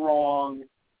strong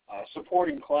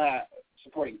supporting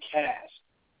cast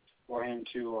for him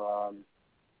to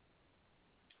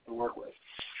work with.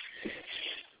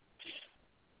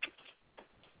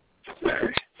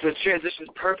 So it transitions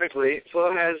perfectly.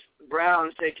 Flo has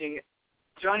Browns taking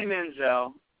Johnny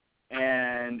Manziel,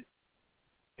 and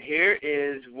here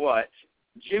is what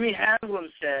Jimmy Haslam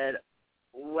said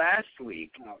last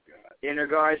week in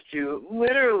regards to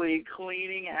literally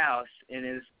cleaning house in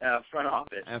his front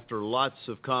office. After lots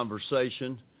of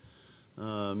conversation,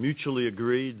 mutually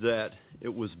agreed that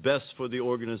it was best for the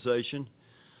organization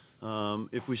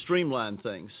if we streamline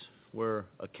things where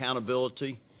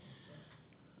accountability,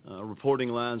 reporting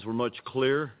lines were much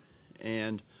clearer,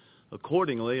 and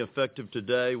accordingly, effective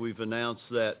today, we've announced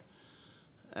that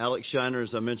Alex Shiner, as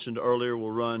I mentioned earlier,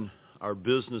 will run our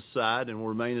business side and will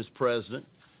remain as president.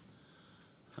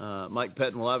 Mike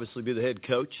Pettin will obviously be the head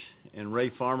coach, and Ray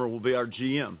Farmer will be our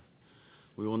GM.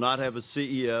 We will not have a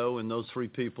CEO, and those three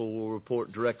people will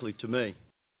report directly to me.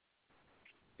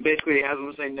 Basically, he has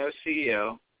them say no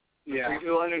CEO. Yeah. Three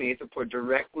people underneath report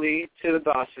directly to the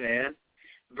boss man.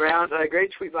 Browns, a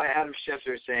great tweet by Adam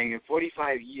Schefter saying in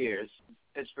 45 years,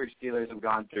 Pittsburgh Steelers have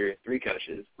gone through three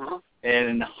coaches. And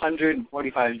in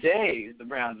 145 days, the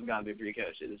Browns have gone through three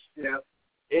coaches. Yeah.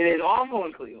 It is awful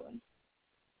in Cleveland.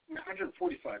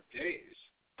 145 days?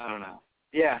 I don't know.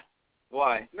 Yeah.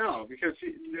 Why? No, because,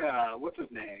 what's his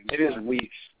name? It is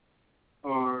weeks.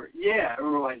 or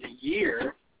like a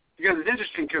year, because it's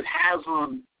interesting because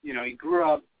Haslam, you know, he grew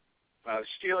up a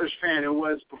Steelers fan. It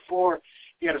was before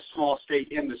he had a small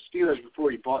stake in the Steelers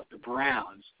before he bought the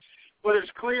Browns. But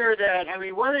it's clear that, I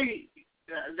mean,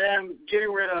 them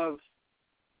getting rid of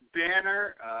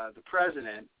Banner, the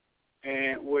president,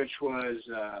 and which was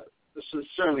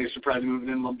certainly a surprising move, and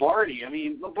then Lombardi. I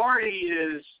mean, Lombardi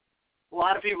is, a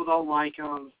lot of people don't like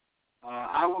him.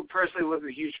 I personally wasn't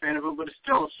a huge fan of him, but it's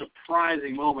still a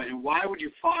surprising moment. And why would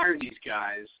you fire these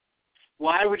guys?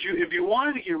 Why would you, if you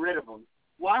wanted to get rid of them,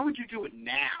 why would you do it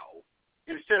now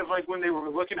instead of like when they were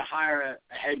looking to hire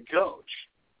a head coach?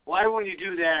 Why wouldn't you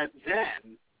do that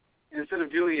then instead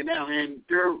of doing it now? And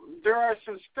there are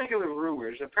some speculative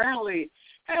rumors. Apparently,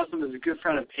 Haslam is a good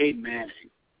friend of Peyton Manning.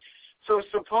 So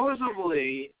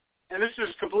supposedly, and this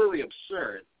is completely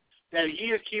absurd, that he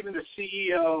is keeping the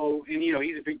CEO, and you know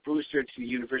he's a big booster to the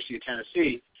University of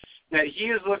Tennessee, that he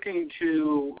is looking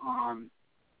to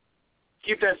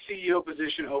keep that CEO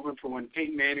position open for when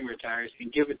Peyton Manning retires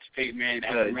and give it to Peyton Manning to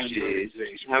have him run the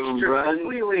organization. Have him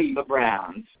run the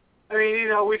Browns. I mean, you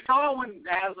know, we thought when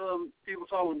people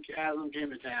thought when Haslam came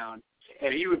to town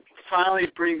that he would finally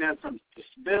bring them some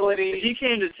stability. He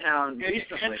came to town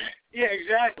recently. Yeah,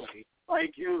 exactly.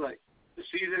 Like, it was like a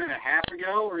season and a half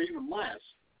ago or even less,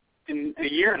 in a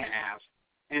year and a half.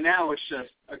 And now it's just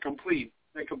a complete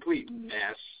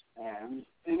mess. And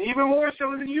even more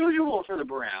so than usual for the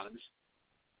Browns.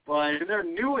 But in their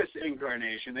newest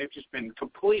incarnation, they've just been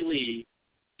completely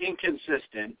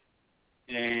inconsistent.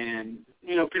 And,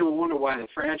 you know, people wonder why the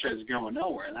franchise is going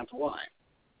nowhere, and that's why.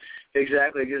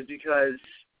 Exactly, because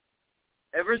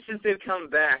ever since they've come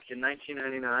back in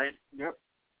 1999,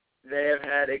 they have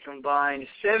had a combined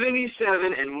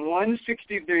 77 and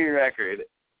 163 record,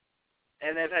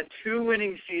 and they've had 2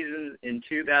 winning seasons in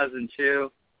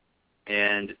 2002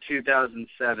 and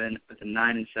 2007 with a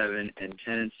 9-7 and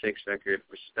 10-6 record,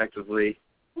 respectively.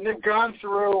 And they've gone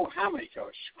through how many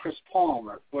coaches? Chris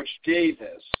Palmer, Butch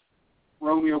Davis,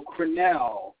 Romeo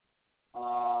Crennel,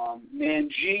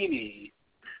 Mangini.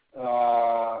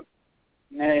 Now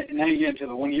you get into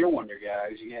the one-year wonder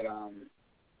guys. You get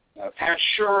Pat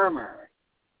Shermer,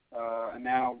 and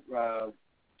now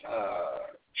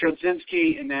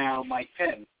Chudzinski, and now Mike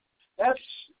Penn. That's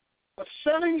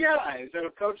 7 guys that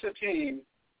have coached a team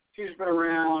who's been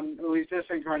around, at least this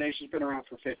incarnation's been around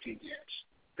for 15 years.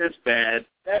 That's bad.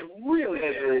 That's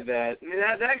really bad. I mean,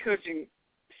 that coaching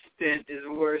stint is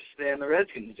worse than the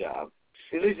Redskins' job.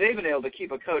 At least they've been able to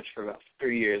keep a coach for about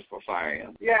 3 years before firing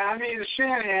him. Yeah, I mean, the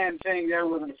Shanahan thing there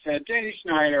wasn't said. Danny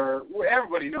Snyder,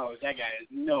 everybody knows that guy has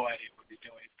no idea what he's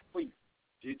doing. Complete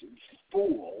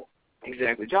fool.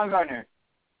 Exactly. John Gardner,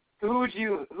 who would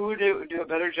do a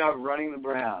better job running the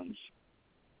Browns?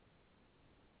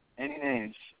 Any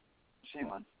names? Say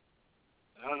one.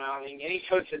 I don't know. I mean, any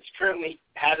coach that's currently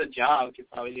has a job could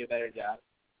probably do a better job.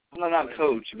 Well, not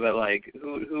coach, but like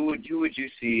who would you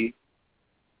see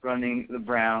running the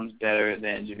Browns better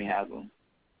than Jimmy Haslam?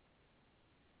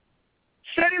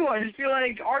 Say anyone. Just feel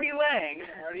like Artie Lang.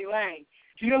 Artie Lang.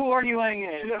 Do you know who Artie Lang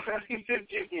is? No,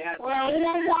 Jimmy Haslam.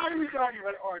 Well, why are we talking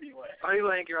about Artie Lang? Artie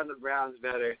Lang can run the Browns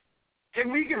better. And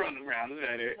we can run the Browns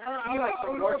better.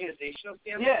 From an organizational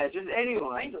standpoint? Yeah, just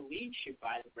anyone. I think the league should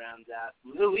buy the Browns out.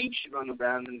 The league should run the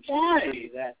Browns and why?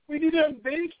 That. We need to have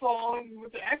baseball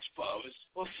with the Expos.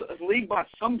 Well, the league bought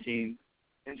some team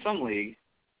in some league.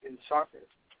 In soccer.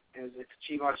 It was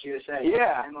Chivas USA.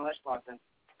 Yeah. MLS bought them.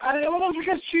 I don't know,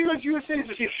 because Chivas USA is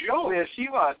a joke. Yeah,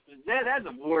 Chivas, that's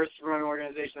a worse run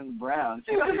organization than the Browns.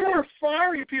 They were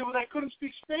firing people that couldn't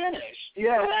speak Spanish.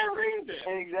 Yeah.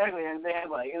 Exactly, and they had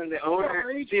the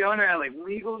owner had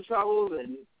legal troubles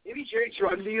and maybe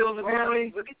drug deals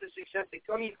apparently. Look at the success.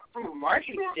 I mean, from a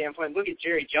marketing standpoint, look at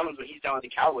Jerry Jones, what he's done with the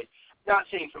Cowboys. Not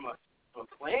saying from a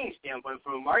playing standpoint,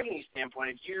 from a marketing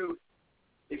standpoint,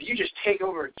 if you just take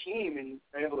over a team and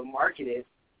are able to market it,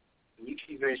 you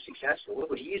can be very successful. Look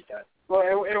what he's done.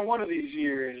 Well, in one of these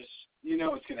years, you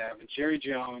know what's going to happen. Jerry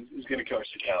Jones is going to coach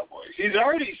the Cowboys. He's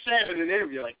already said in an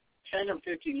interview 10 or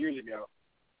 15 years ago,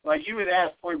 he was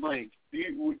asked point blank, do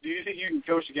you think you can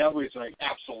coach the Cowboys?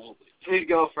 Absolutely. So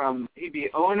he'd be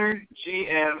owner,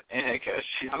 GM, and head coach.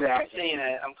 Exactly.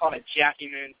 I'm calling it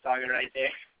Jackie Moon saga right there.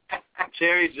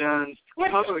 Jerry Jones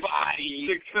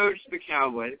to coach the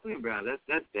Cowboys. Cleveland Browns,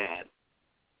 that's bad.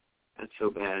 That's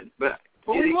so bad. But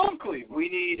we love Cleveland. We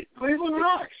need Cleveland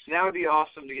rocks. That would be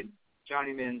awesome to get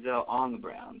Johnny Manziel on the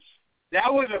Browns.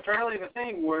 That was apparently the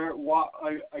thing where one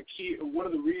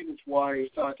of the reasons why he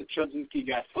thought that Chudzinski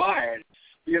got fired,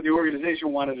 because the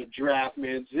organization wanted to draft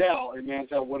Manziel, and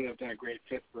Manziel wouldn't have been a great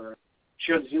fit for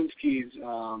Chudzinski's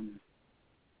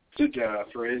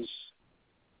for his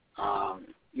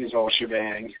His whole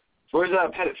shebang. Where's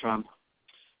Pettit from?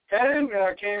 Pettit he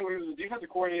was the defensive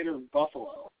coordinator in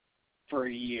Buffalo for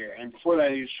a year, and before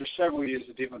that he was for several years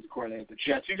the defensive coordinator of the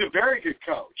Jets. He's a very good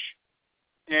coach,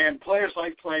 and players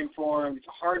like playing for him. He's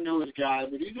a hard-nosed guy,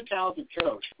 but he's a talented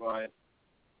coach. But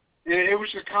it was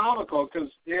just comical because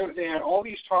they had all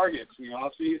these targets in the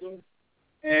offseason,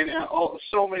 and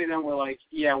so many of them were like,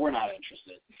 yeah, we're not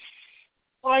interested.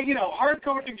 Like, hard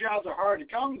coaching jobs are hard to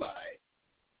come by.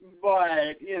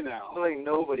 But, like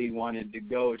nobody wanted to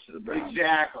go to the Browns.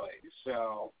 Exactly.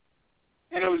 So,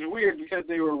 and it was weird because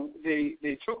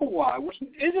they took a while, which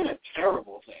isn't a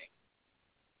terrible thing.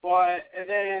 But, and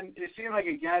then it seemed like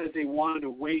a guy that they wanted to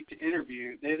wait to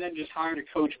interview. They then just hired a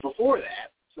coach before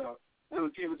that. So, that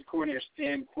was defensive coordinator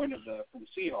Stan Quinn from the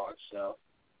Seahawks. So,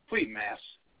 complete mess.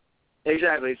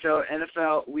 Exactly. So,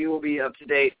 NFL, we will be up to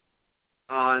date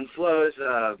on Flo's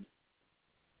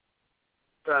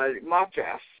mock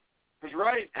draft. That's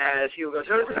right. As he will go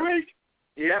toe-to-toe.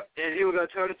 Yep, and he will go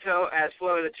toe-to-toe as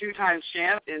Flo is a two-time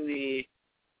champ in the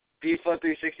B-Flow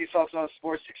 360 Self-Known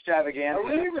Sports Extravaganza. Are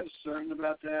we even certain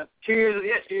about that? 2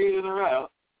 years in a row.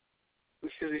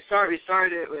 Because we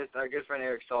started it with our good friend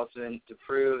Eric Saltzman to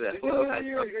prove that Flo has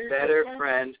a better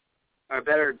friend, or a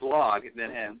better blog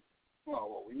than him.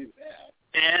 Well, we knew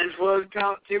that. And Flo's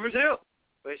Team Brazil,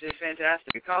 which is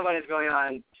fantastic. The combine is going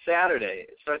on Saturday.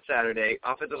 It starts Saturday.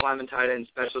 Offensive lineman, tight end,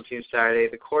 special teams Saturday.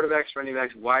 The quarterbacks, running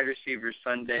backs, wide receivers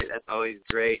Sunday. That's always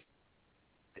great.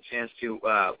 A chance to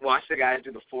watch the guys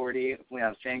do the 40.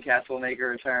 Sandcastle will make a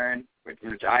return.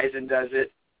 Rich Eisen does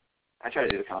it. I tried to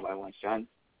do the combine once, John.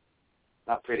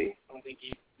 Not pretty. I don't think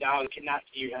I cannot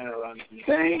see you how to run.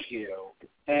 Thank you.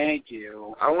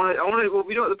 I want to.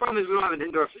 Well, the problem is we don't have an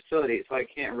indoor facility, so I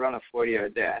can't run a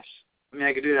 40-yard dash. I mean,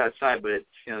 I could do it outside, but it's,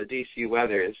 the D.C.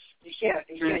 weather is... You can't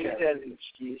use that as an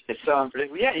excuse. It's so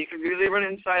unpredictable. Yeah, you could really run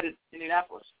inside at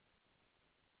Indianapolis.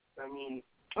 I mean...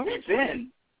 Where have you been?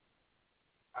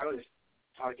 I was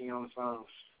talking on the phone.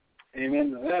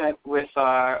 Amen to that. With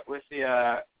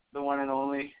the one and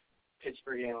only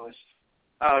Pittsburgh analyst.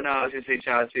 Oh, no, I was going to say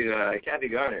shout out to Kathy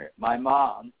Gardner, my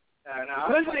mom.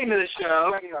 No, listening to the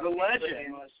show,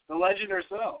 the legend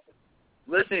herself.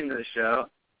 Listening to the show.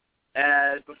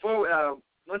 As before,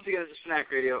 once again, this is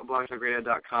Fanatic Radio,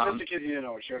 blogtalkradio.com. Just in case you didn't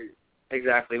know what show you.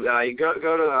 Exactly. You go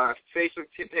to our Facebook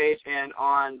page and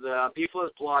on the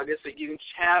B-Flow's blog this week, you can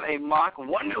have a mock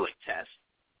Wonderlic test.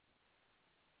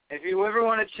 If you ever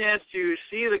want a chance to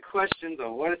see the questions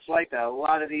of what it's like that a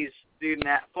lot of these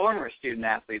former student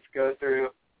athletes go through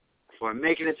before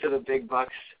making it to the big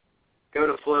bucks, go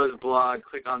to Flo's blog,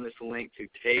 click on this link to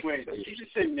take. Wait, did you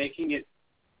just say making it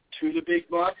to the big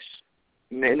bucks?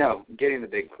 No, getting the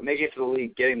big bucks. Making it to the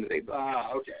league, getting the big bucks.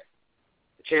 Ah, okay.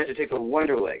 A chance to take a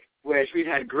Wonderlic, which we've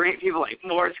had great people like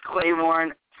Morris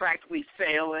Claiborne practically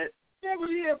fail it. Yeah, but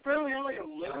apparently had like a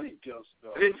learning dose,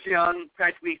 though. Vince Young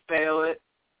practically fail it.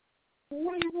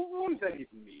 What does that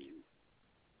even mean?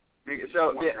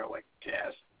 So, Wonderlic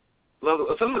test.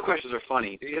 Some of the questions are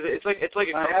funny because it's like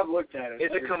I have looked at it.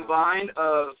 It's a combine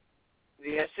of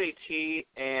the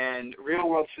SAT and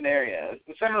real-world scenarios.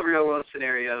 And some of the real-world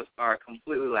scenarios are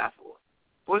completely laughable.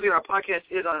 Once again, our podcast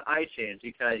is on iTunes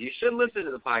because you should listen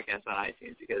to the podcast on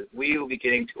iTunes because we will be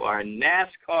getting to our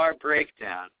NASCAR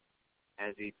breakdown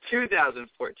as the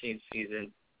 2014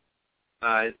 season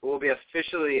will be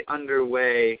officially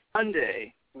underway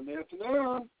Monday. Monday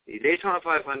afternoon. The Daytona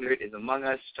 500 is among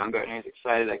us. John Gardner is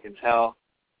excited, I can tell.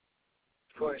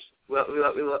 Of course. We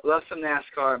love some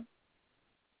NASCAR.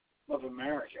 Love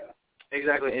America.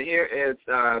 Exactly. And here is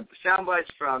sound bites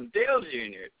from Dale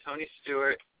Jr., Tony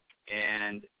Stewart,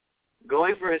 and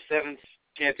going for his 7th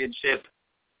championship,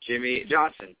 Jimmy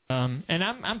Johnson. And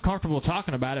I'm comfortable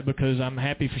talking about it because I'm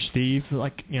happy for Steve,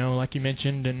 like you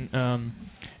mentioned,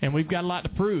 and we've got a lot to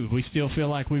prove. We still feel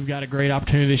like we've got a great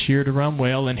opportunity this year to run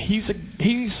well, and he's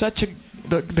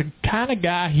the kind of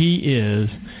guy he is,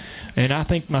 and I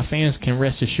think my fans can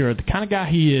rest assured the kind of guy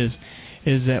he is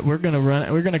that we're going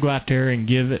to go out there and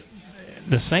give it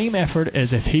the same effort as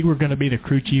if he were going to be the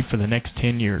crew chief for the next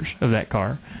 10 years of that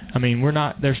car. I mean,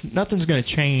 nothing's going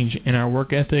to change in our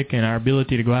work ethic and our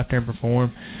ability to go out there and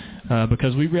perform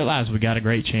because we realize we got a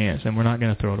great chance and we're not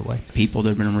going to throw it away. People that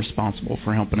have been responsible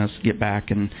for helping us get back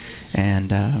and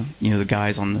the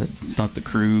guys on the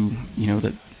crew,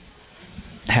 that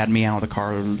had me out of the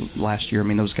car last year. I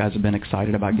mean, those guys have been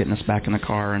excited about getting us back in the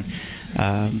car, and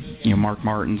Mark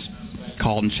Martin's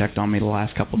called and checked on me the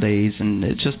last couple of days, and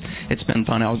it's been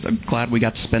fun. I'm glad we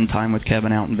got to spend time with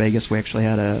Kevin out in Vegas. We actually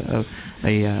had a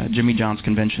Jimmy John's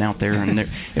convention out there, and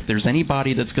if there's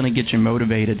anybody that's going to get you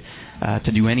motivated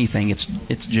to do anything,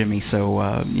 it's Jimmy.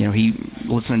 So he,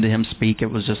 listening to him speak, it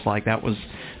was just like that was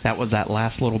that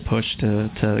last little push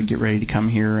to get ready to come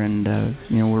here. And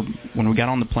when we got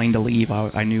on the plane to leave,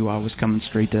 I knew I was coming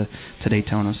straight to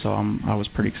Daytona, so I was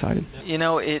pretty excited.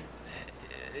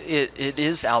 It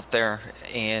is out there,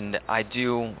 and I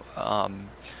do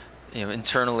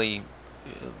internally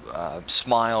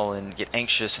smile and get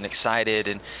anxious and excited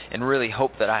and really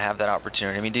hope that I have that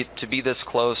opportunity. I mean, to be this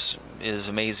close is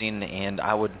amazing, and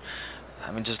I would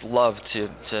just love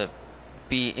to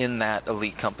be in that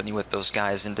elite company with those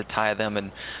guys and to tie them,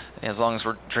 and as long as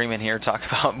we're dreaming here, talk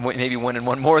about maybe winning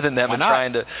one more than them and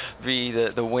trying to be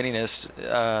the winningest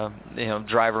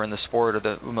driver in the sport or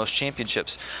the most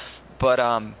championships. But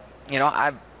I'm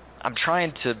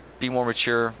trying to be more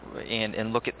mature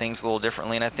and look at things a little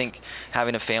differently. And I think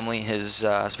having a family has,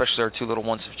 especially our two little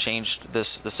ones, have changed this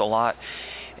a lot.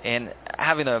 And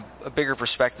having a bigger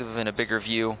perspective and a bigger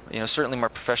view, certainly my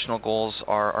professional goals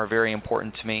are very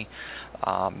important to me.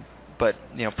 But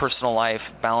personal life,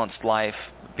 balanced life,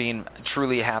 being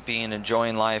truly happy and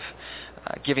enjoying life,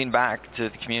 giving back to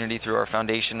the community through our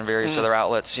foundation and various other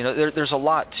outlets. There's a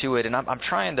lot to it, and I'm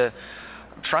trying to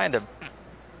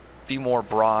be more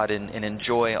broad and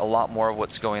enjoy a lot more of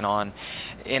what's going on.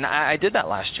 And I did that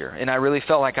last year, and I really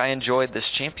felt like I enjoyed this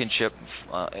championship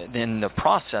in the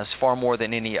process far more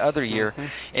than any other year,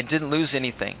 and didn't lose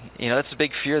anything. That's a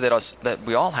big fear that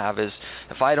we all have, is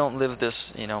if I don't live this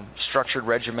structured,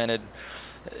 regimented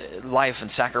life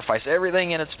and sacrifice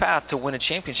everything in its path to win a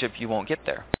championship, you won't get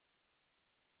there.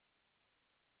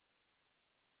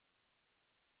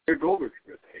 Goldberg's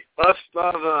birthday.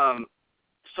 Lot of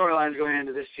storylines going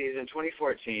into this season,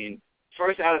 2014.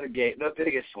 First out of the gate, the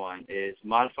biggest one is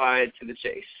modified to the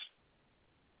chase.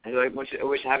 And I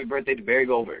wish happy birthday to Barry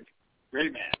Goldberg.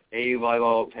 Great man. AU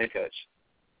volleyball head coach.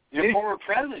 Former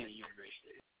president of the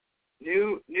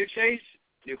university. New chase,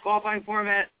 new qualifying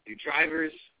format, new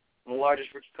drivers, one of the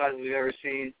largest rookie classes we've ever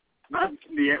seen. Not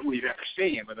we've ever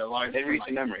seen, but the largest in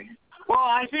recent memory. Well,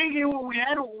 I think we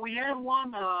had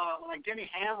one like Denny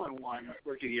Hamlin won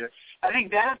rookie year. I think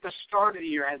that at the start of the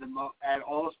year had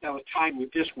all that was timed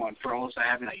with this one for almost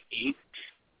having like 8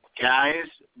 guys.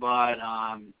 But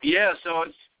so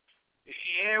it's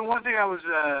one thing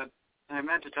I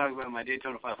meant to talk about my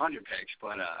Daytona 500 picks,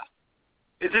 but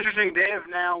it's interesting. They have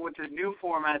now, with the new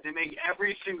format, they make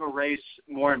every single race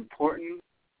more important.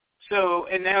 So,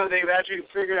 and now they've actually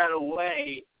figured out a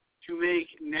way to make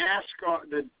NASCAR,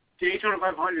 the Daytona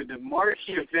 500, the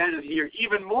marquee event of the year,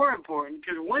 even more important,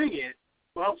 because winning it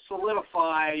will help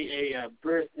solidify a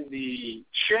berth in the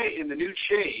new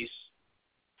chase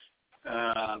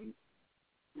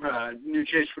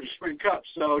for the Sprint Cup.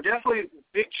 So definitely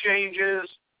big changes.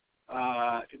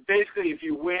 Basically, if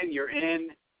you win, you're in.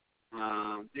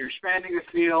 They're expanding the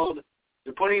field.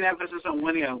 They're putting an emphasis on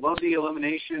winning. I love the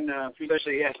elimination,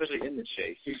 especially in the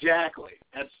chase. Exactly.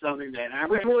 That's something that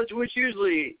which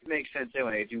usually makes sense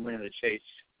anyway. If you win in the chase,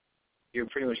 you're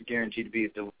pretty much guaranteed to be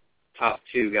the top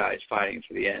 2 guys fighting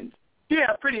for the end.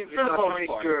 Yeah, pretty for the most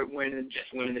part. Winning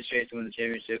the chase and win the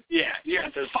championship. Yeah.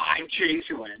 There's 5 chase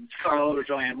wins. Carlo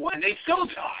Joanne won. They still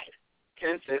tied.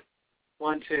 Kenseth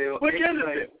 1-2. What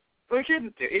Kenseth do? What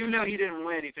Kenseth do? Even though he didn't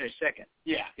win, he finished second.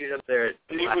 Yeah. He was up there at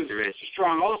the last race.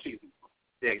 Strong all season.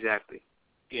 Yeah, exactly.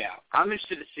 Yeah. I'm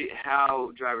interested to see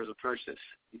how drivers approach this,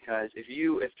 because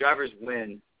if drivers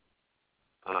win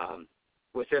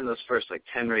within those first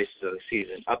 10 races of the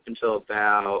season, up until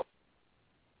about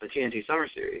the TNT Summer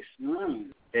Series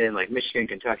in Michigan,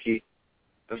 Kentucky,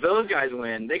 if those guys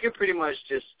win, they could pretty much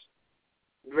just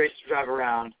race drive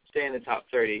around, stay in the top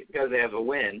 30 because they have a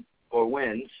win or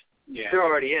wins. Yeah. They're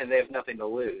already in. They have nothing to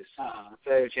lose. So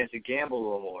they have a chance to gamble a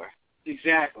little more.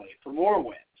 Exactly, for more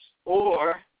wins.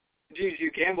 Or do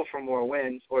you gamble for more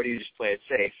wins, or do you just play it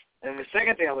safe? And the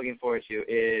second thing I'm looking forward to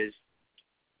is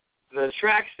the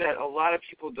tracks that a lot of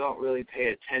people don't really pay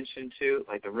attention to,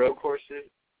 like the road courses.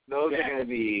 Those are going to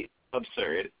be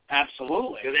absurd.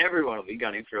 Absolutely. Because everyone will be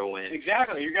gunning for a win.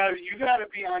 Exactly. You got to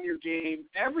be on your game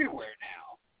everywhere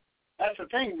now. That's the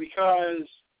thing, because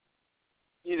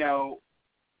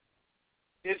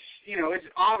it's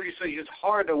obviously it's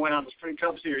hard to win on the Sprint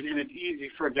Cup Series, and it's easy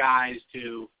for guys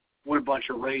to win a bunch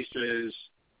of races,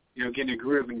 get in a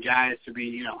groove, and guys to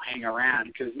be, hang around.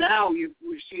 Because now we've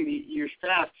seen years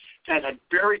past guys had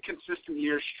very consistent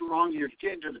years, strong years,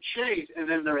 get into the chase, and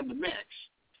then they're in the mix.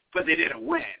 but they didn't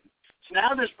win. So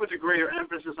now this puts a greater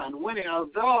emphasis on winning,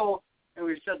 although, and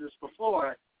we've said this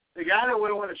before, the guy that would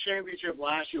have won a championship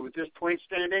last year with this point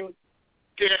standing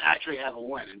didn't actually have a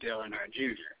win in Dale Earnhardt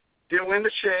Jr. Didn't win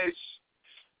the chase,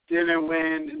 didn't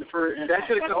win in the first. And that's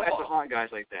going to come back to haunt guys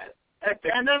like that.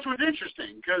 And that's what's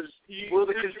interesting, because will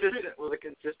the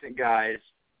consistent guys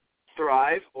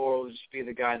thrive, or will it just be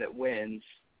the guy that wins,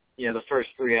 the first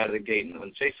 3 out of the gate when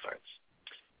the chase starts?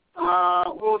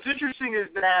 Well, what's interesting is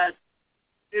that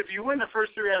if you win the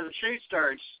first 3 out of the chase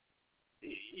starts,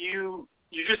 you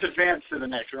just advance to the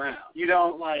next round. You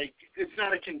don't it's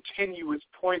not a continuous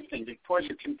point thing. The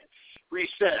points can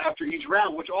reset after each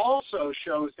round, which also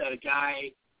shows that a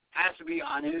guy has to be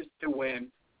on his to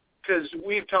win. Because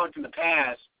we've talked in the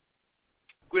past,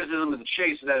 criticism of the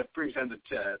chase is that it brings down the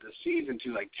season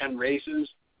to 10 races,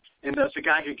 and thus the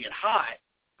guy could get hot.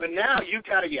 But now you've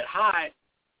got to get hot,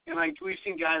 and we've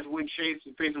seen guys win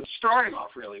chases based on starting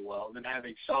off really well, and then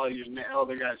having solid years and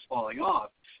other guys falling off.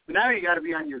 But now you got to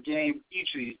be on your game each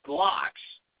of these blocks.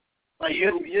 You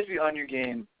have to be on your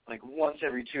game once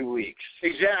every 2 weeks.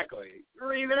 Exactly,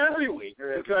 or even every week,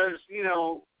 because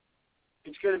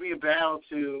it's going to be a battle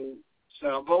to.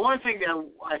 So, but one thing that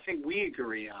I think we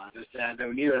agree on is that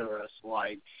neither of us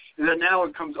like is that now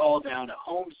it comes all down to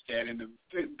Homestead and the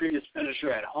biggest finisher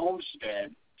at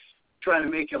Homestead trying to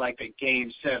make it like the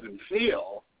Game 7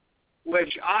 feel,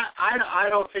 which I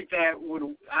don't think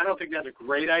that's a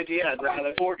great idea. I'd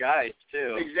rather 4 guys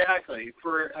too. Exactly.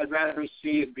 I'd rather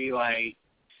see it be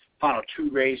final 2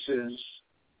 races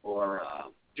or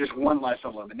just 1 less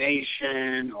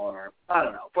elimination, or I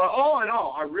don't know. But all in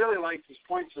all, I really like this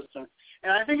point system,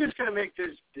 and I think it's going to make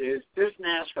this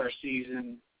NASCAR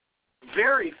season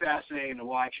very fascinating to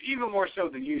watch, even more so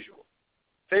than usual.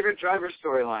 Favorite driver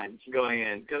storylines going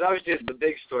in? Because obviously the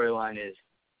big storyline is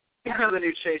the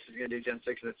new Chase is going to do Gen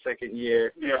 6 in its second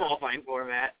year, qualifying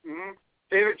format. Mm-hmm.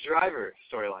 Favorite driver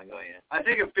storyline going in? I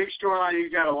think a big storyline,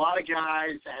 you've got a lot of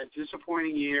guys that had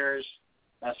disappointing years.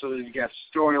 So you got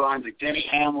storylines like Denny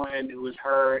Hamlin, who was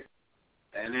hurt,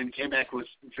 and then came back was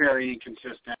very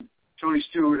inconsistent. Tony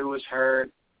Stewart, who was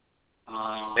hurt.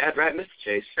 Bad Brat missed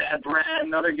the chase. Bad Brat,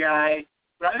 another guy.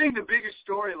 But I think the biggest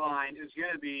storyline is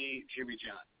going to be Jimmy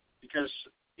Johnson, because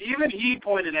even he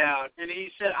pointed out, and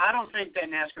he said, I don't think that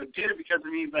NASCAR did it because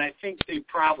of me, but I think they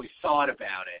probably thought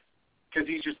about it, because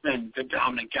he's just been the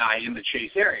dominant guy in the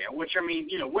chase area, which, winning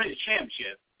a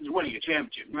championship is winning a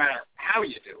championship, no matter how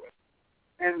you do it.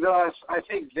 And thus, I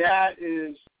think that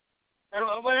is, I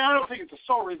don't think it's the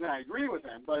sole reason I agree with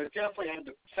him, but it definitely had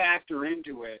to factor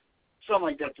into it, something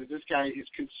like that this guy is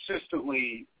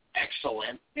consistently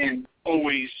excellent and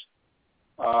always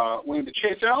winning the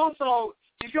chase. And also,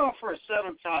 he's going for a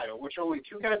 7th title, which only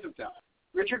 2 guys have done,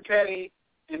 Richard Petty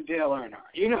and Dale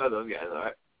Earnhardt. You know who those guys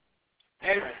are.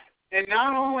 And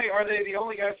not only are they the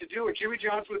only guys to do it, Jimmy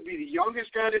Johnson would be the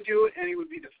youngest guy to do it, and he would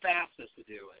be the fastest to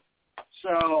do it.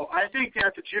 So I think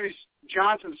that the Jimmy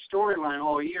Johnson storyline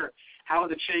all year, how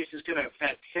the chase is going to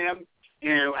affect him,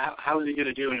 and how is he going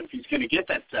to do it if he's going to get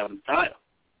that 7th title.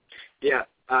 Yeah.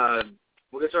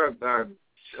 We'll get to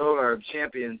our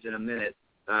champions in a minute.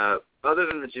 Other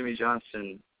than the Jimmy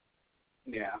Johnson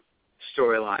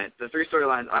storyline, the 3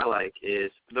 storylines I like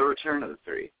is the return of the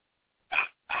 3.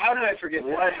 How did I forget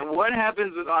that? What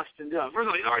happens with Austin Dillon? First of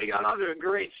all, he's already got off to a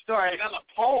great start. He got the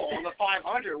pole on the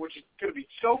 500, which is going to be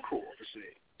so cool to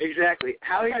see. Exactly.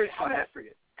 How he responds,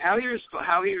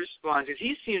 because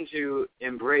he seemed to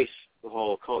embrace the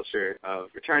whole culture of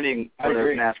returning one of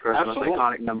NASCAR's most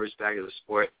iconic numbers back to the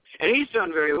sport. And he's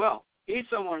done very well. He's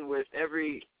someone with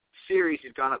every series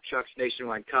he's gone up Chuck's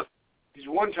Nationwide Cup. He's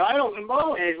won titles in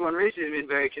both. And he's won races. He's been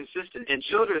very consistent. In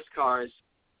Childress cars,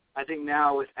 I think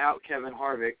now without Kevin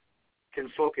Harvick, can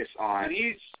focus on. And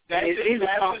he's the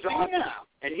top dog now.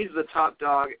 And he's the top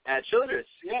dog at Childress.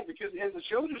 Yeah, because in the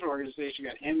Childress organization, you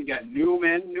got him, you got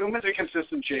Newman. Newman's a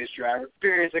consistent chase driver.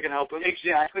 Experience that can help him.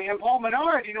 Exactly. And Paul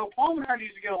Menard, Paul Menard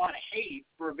used to get a lot of hate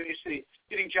for basically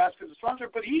getting jobs as a sponsor,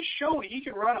 but he's shown he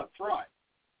can run up front.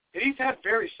 And he's had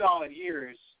very solid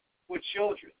years with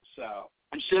Childress, so.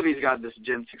 And Chevy's got this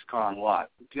Gen 6 car on lot.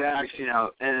 Exactly.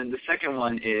 And the second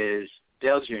one is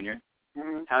Dale Jr.,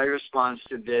 how he responds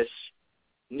to this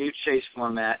new chase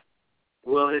format.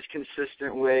 Will his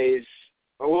consistent ways,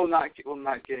 or will not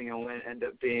getting a win end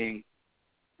up being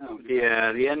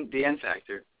the end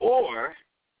factor, or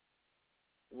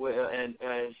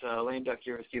as lame duck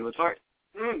here with Steve Letarte?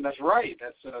 That's right.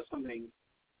 That's something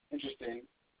interesting.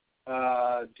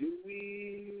 And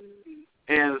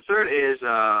the third is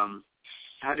how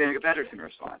Danica Patrick's going to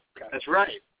respond. That's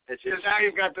right. Because now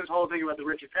you've got this whole thing about the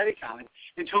Richard Petty comment.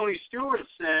 And Tony Stewart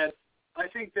said I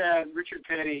think that Richard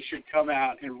Petty should come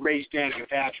out and race Danica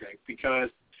Patrick because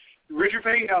Richard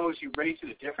Petty knows he raced at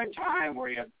a different time where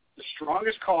you have the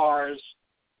strongest cars.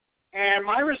 And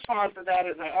my response to that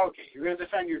is like, okay, you're going to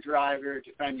defend your driver,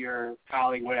 defend your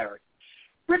colleague, whatever.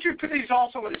 Richard Petty's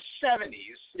also in his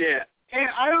 70s. Yeah. And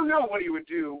I don't know what he would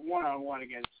do one-on-one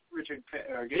against Richard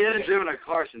Petty. He hasn't driven a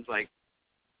car since,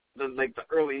 the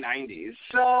early 90s.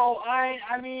 So, I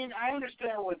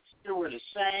understand what Stewart is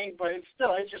saying, but it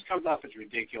just comes off as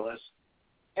ridiculous.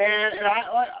 And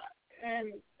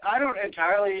I don't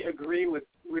entirely agree with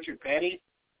Richard Petty,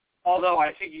 although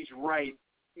I think he's right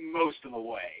most of the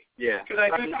way. Yeah. Because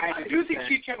I do think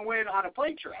she can win on a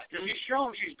plate track. Because she's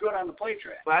shown she's good on the plate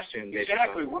track. Last year.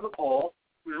 Exactly. Won the pole.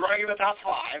 Was running in the top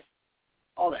 5.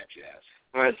 All that jazz.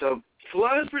 All right, so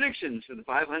Flood's predictions for the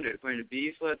 500. According to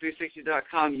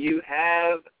bflood360.com, you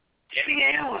have Denny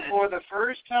Hamlin. For the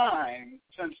first time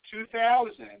since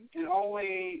 2000, and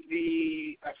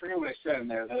only I forget what I said in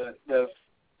there, the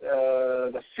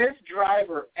fifth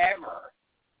driver ever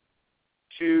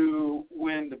to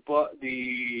win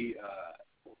the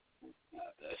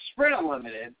Sprint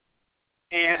Unlimited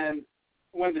and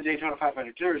win the Daytona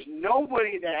 500. There's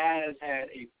nobody that has had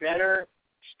a better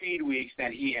speed weeks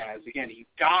than he has. Again, he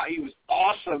was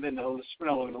awesome in the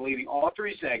Sprint Unlimited, leading all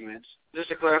 3 segments. Just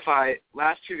to clarify,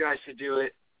 last 2 guys to do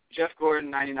it, Jeff Gordon,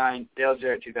 99, Dale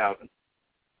Jarrett, 2000.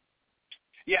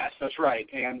 Yes, that's right.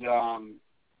 And,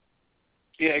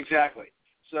 yeah, exactly.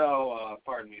 So,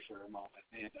 pardon me for a moment.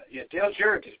 And, Dale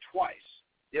Jarrett did it twice.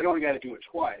 You only got to do it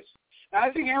twice. Now,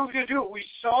 I think Hamlin's going to do it. We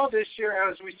saw this year,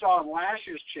 as we saw in last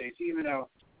year's chase, even though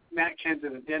Matt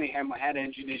Kenseth and Denny Hamlin had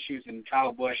engine issues and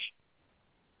Kyle Busch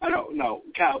had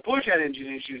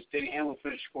engine issues. Denny Hamlin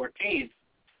finished 14th.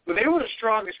 But they were the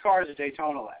strongest cars at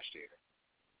Daytona last year.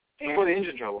 Before the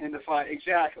engine trouble. In the fight,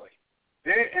 exactly.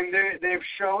 They've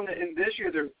shown that in this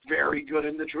year they're very good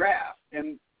in the draft.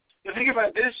 And the thing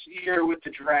about this year with the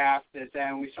draft is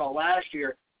that we saw last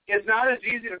year, it's not as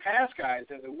easy to pass guys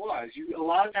as it was. A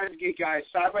lot of times you get guys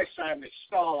side by side and they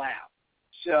stall out.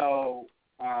 So,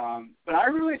 but I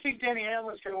really think Denny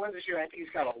Hamlin's going to win this year. I think he's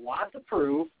got a lot to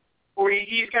prove, or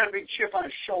he's got a big chip on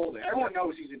his shoulder. Everyone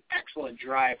knows he's an excellent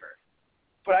driver.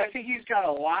 But I think he's got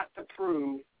a lot to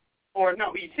prove, or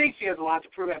no, he thinks he has a lot to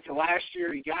prove after last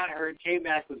year. He got hurt, came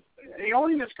back he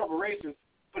only missed a couple races,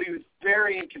 but he was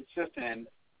very inconsistent.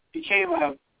 He came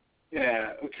up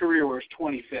a career where he's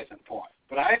 25th in points.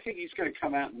 But I think he's going to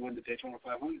come out and win the Daytona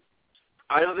 500.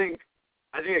 I think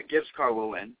a Gibbs car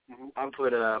will win. Mm-hmm. I'll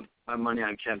put my money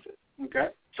on Kenseth. Okay.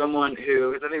 Someone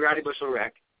who, I think Rowdy Busch will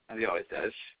wreck, as he always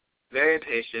does. Very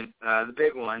impatient. The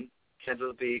big one, Kenseth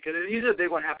will be, because usually the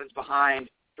big one happens behind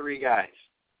 3 guys.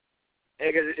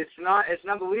 Because it's not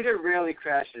the leader rarely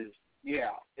crashes.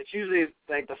 Yeah. It's usually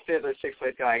like the 5th or 6th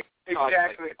place guy.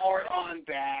 Exactly. Or on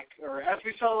back. Or as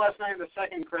we saw last night in the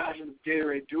second crash in the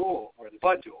Gatorade Duel, or the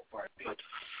Bud Duel, pardon me.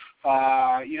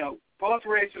 Both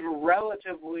races were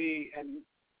relatively, and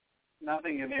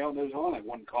nothing, there was only like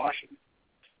 1 caution.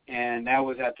 And that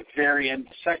was at the very end of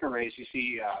the second race. You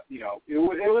see, it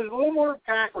was a little more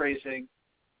pack racing,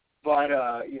 but,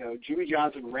 Jimmy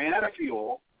Johnson ran out of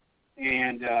fuel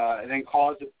and then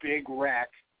caused a big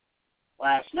wreck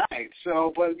last night.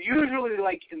 So, but usually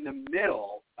like in the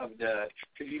middle of because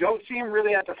you don't see him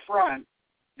really at the front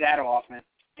that often,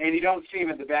 and you don't see him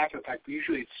at the back of the pack, but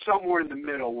usually it's somewhere in the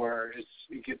middle where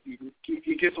it gets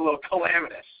a little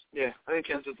calamitous. Yeah, I think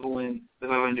Kenseth will win the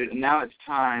 500, and now it's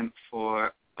time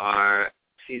for our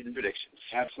season predictions.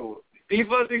 Absolutely.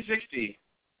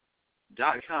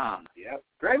 bflood360.com. Yep.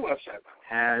 Great website.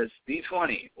 Has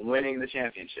B20 winning the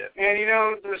championship. And,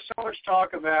 there's so much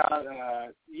talk about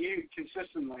you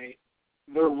consistently,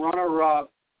 the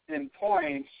runner-up in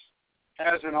points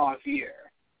has an off year.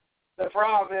 The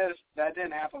problem is that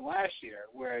didn't happen last year,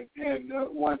 where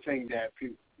one thing that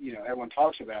everyone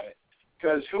talks about it.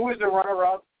 Because who was the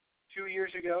runner-up 2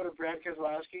 years ago to Brad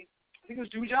Keselowski? I think it was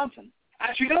Jimmy Johnson.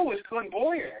 Actually, no, it was Clint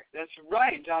Boyer. That's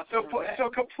right, Johnson. So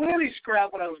completely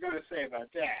scrap what I was going to say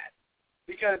about that,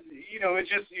 because you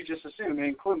just assume. I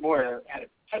mean, Clint Boyer had a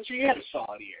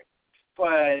solid year,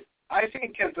 but I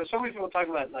think so many people talk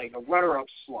about like a runner-up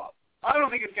slump. I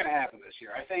don't think it's going to happen this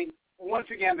year. I think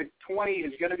once again the 20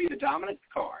 is going to be the dominant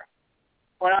car.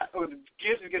 Or the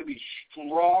Gibbs is going to be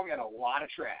strong at a lot of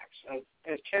tracks.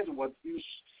 As Kenseth was, he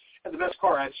had the best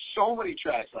car at so many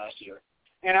tracks last year.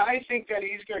 And I think that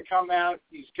he's going to come out,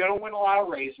 he's going to win a lot of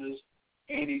races,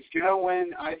 and he's going to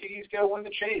win, I think he's going to win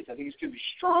the chase. I think he's going to be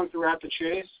strong throughout the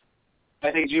chase.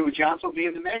 I think Jimmy Johnson will be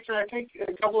in the mix, and I think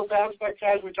a couple of aspect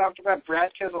guys we talked about,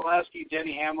 Brad Keselowski,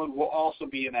 Denny Hamlin, will also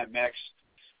be in that mix.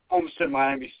 Homestead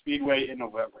Miami Speedway in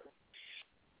November.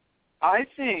 I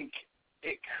think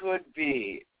it could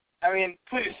be. I mean,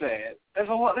 please say it. There's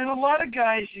a lot of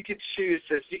guys you could choose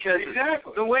this because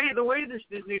the way this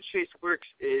new chase works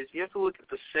is you have to look at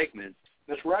the segments.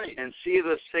 That's right. And see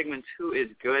the segments who is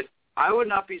good. I would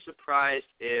not be surprised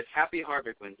if Happy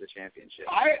Harvick wins the championship.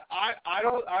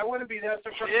 I wouldn't be that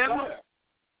surprised either.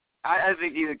 I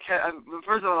think either.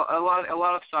 First of all, a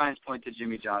lot of signs point to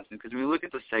Jimmy Johnson because when we look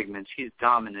at the segments, he's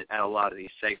dominant at a lot of these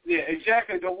segments. Yeah,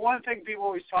 exactly. The one thing people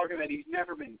always talk about, he's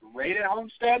never been great at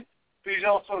Homestead, but he's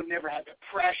also never had the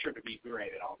pressure to be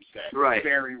great at Homestead. Right.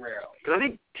 Very rarely. Because I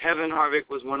think Kevin Harvick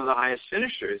was one of the highest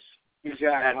finishers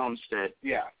at Homestead.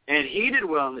 Yeah. And he did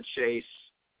well in the chase.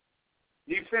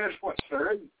 He finished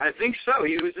third? I think so.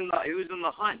 He was in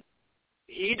the hunt.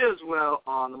 He does well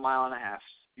on the mile and a half.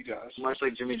 He does. Much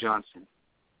like Jimmy Johnson.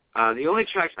 The only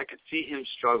tracks I could see him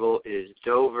struggle is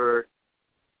Dover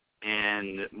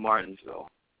and Martinsville.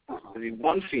 He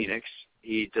won Phoenix.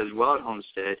 He does well at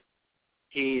Homestead.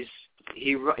 He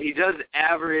does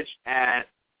average at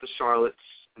the Charlottes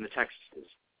and the Texases,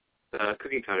 the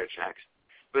cookie cutter tracks.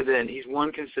 But then he's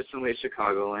won consistently at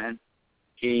Chicagoland.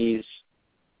 He's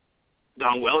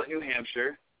done well at New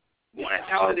Hampshire. Won at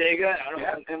Talladega.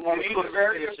 And won he's a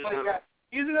very good plate guy.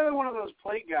 He's another one of those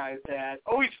plate guys that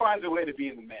always finds a way to be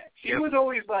in the mix. He was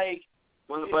always like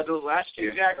one of the Buddles last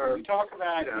year. Exactly. We talk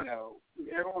about,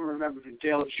 everyone remembers that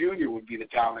Dale Jr. would be the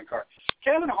dominant car.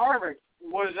 Kevin Harvick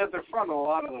was at the front of a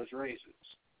lot of those races.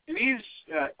 And he's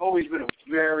always been a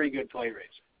very good plate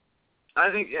racer.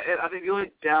 I think the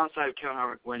only downside of Kevin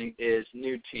Harvick winning is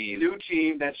new team. New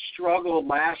team that struggled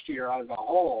last year as a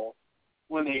whole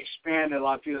when they expanded. A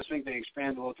lot of people think they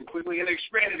expanded a little too quickly, and they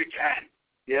expanded again.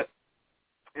 Yep.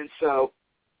 And so,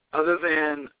 other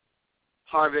than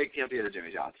Harvick, you have to go to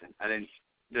Jimmy Johnson. I think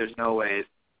there's no way.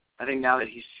 I think now that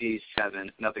he sees 7,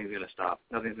 nothing's going to stop.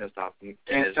 Nothing's going to stop him.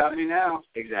 Can't stop me now.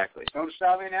 Exactly. Don't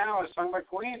stop me now. It's sung by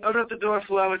Queen. Open up the door,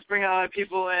 Flo. Let's bring a lot of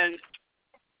people in.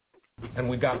 And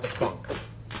we got the funk.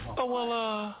 Oh,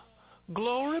 well,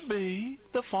 glory be,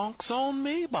 the funk's on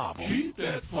me, Bobby. Keep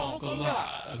that funk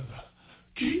alive.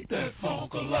 Keep that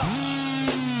funk alive.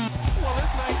 Well,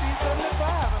 it's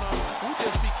 1975, and we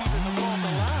just be keeping the funk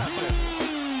alive.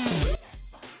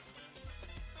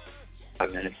 5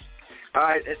 minutes. All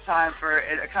right, it's time for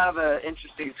a kind of an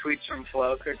interesting tweets from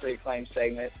Flo, critically acclaimed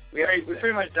segment. We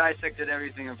pretty much dissected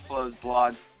everything in Flo's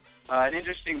blog. An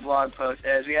interesting blog post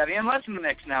as we have Ian Lutz in the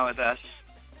mix now with us.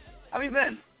 How have you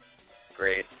been?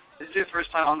 Great. This is your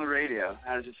first time on the radio.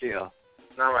 How does it feel?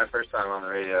 It's not my first time on the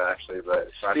radio, actually, but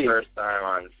it's my first time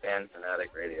on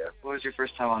Fanatic Radio. What was your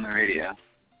first time on the radio?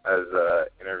 I was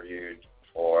interviewed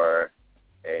for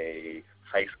a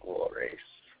high school race.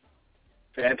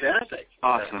 Fantastic.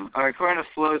 Awesome. All right, according to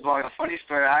Flo's blog, a funny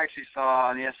story I actually saw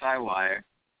on the SI Wire.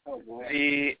 Oh, boy.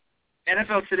 The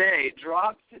NFL Today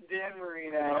dropped Dan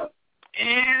Marino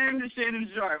and Shannon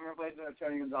Sharp in replacement of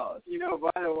Tony Gonzalez.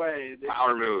 By the way,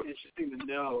 power move. It's interesting to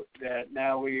note that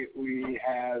now we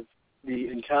have the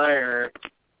entire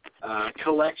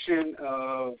collection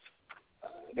of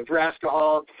Nebraska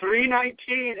All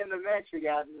 319 in the mix. We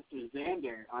got Mr.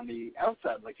 Xander on the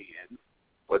outside looking in.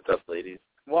 What's up, ladies?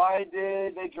 Why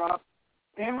did they drop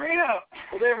Dan Marino?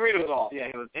 Well, Dan Marino was awful.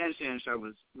 Yeah, and Shannon Sharp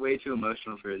was way too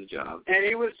emotional for his job. And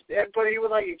he would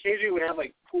occasionally have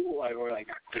cool,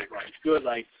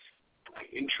 good,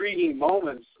 intriguing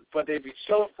moments, but they'd be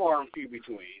so far and few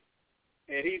between.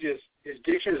 And his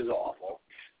diction is awful.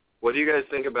 What do you guys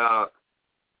think about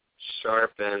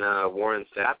Sharp and Warren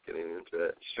Sapp getting into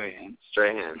it?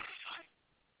 Strahan.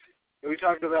 We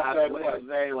talked about that. That was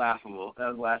very laughable. That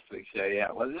was last week's show,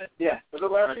 yeah, wasn't it? Yeah. Was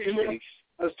it last week's 2 weeks?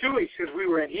 It was 2 weeks because we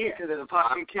were in here. Because there's a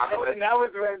popping kid. And that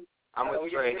was when I'm with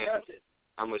Strahan.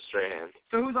 I'm with Strahan.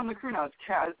 So who's on the crew now? It's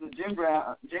James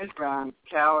Brown,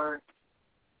 Cower,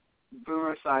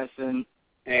 Boomer Esiason,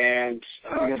 and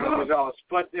Gonzalez.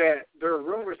 But there are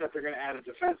rumors that they're going to add a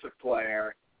defensive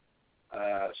player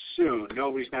soon.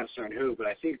 Nobody's not certain who, but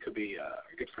I think it could be our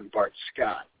good friend Bart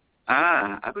Scott.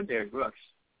 I put Derek Brooks.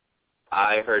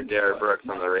 I heard Derek Brooks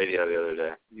on the radio the other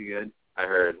day. You good? I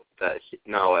heard that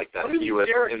he was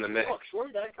Derek in the mix. Brooks? Where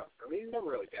did that come from? He's never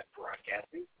really got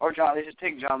broadcasting. Or John, they should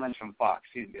take John Lynch from Fox.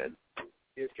 He's good.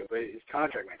 He's good, but his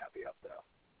contract might not be up, though.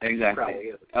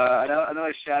 Exactly.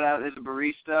 Another shout-out is a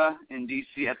barista in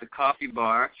D.C. at the coffee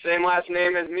bar. Same last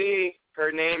name as me.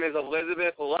 Her name is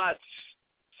Elizabeth Lutz.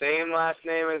 Same last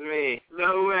name as me.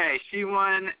 No way. She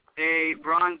won a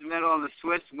bronze medal on the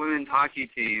Swiss women's hockey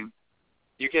team.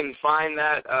 You can find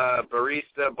that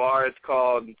barista bar. It's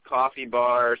called Coffee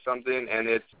Bar or something, and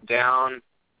it's down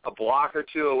a block or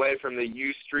two away from the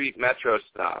U Street Metro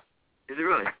stop. Is it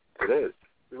really? It is.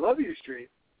 We love U Street.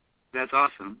 That's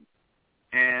awesome.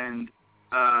 And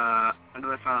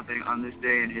another final thing, on this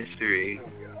day in history,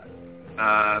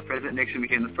 President Nixon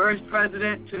became the first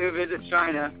president to visit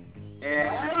China,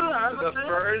 and the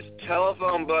first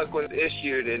telephone book was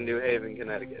issued in New Haven,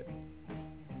 Connecticut.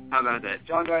 How about that?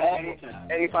 John Gardner,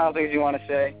 any final things you want to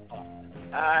say?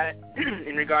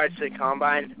 In regards to the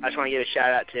Combine, I just want to give a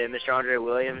shout-out to Mr. Andre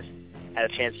Williams. I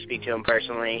had a chance to speak to him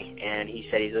personally, and he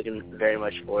said he's looking very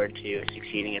much forward to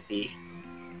succeeding at the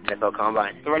NFL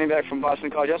Combine. The running back from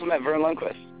Boston College. You also met Vern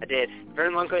Lundquist. I did.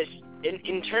 Vern Lundquist,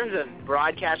 in terms of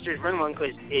broadcasters, Vern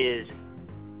Lundquist is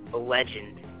a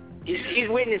legend. He's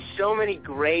witnessed so many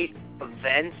great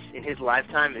events in his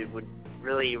lifetime, it would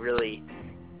really, really...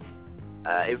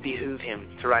 it would behoove him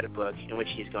to write a book in which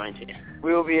he's going to.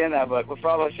 We will be in that book. We'll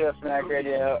follow Chef Fanatic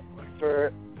Radio.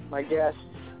 For my guests,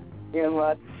 Ian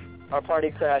Lutz, our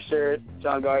party crasher,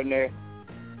 John Gardner,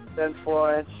 Ben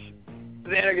Florence,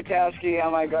 Xander Gutowski,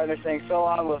 I'm Mike Gardner saying so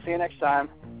long. We'll see you next time.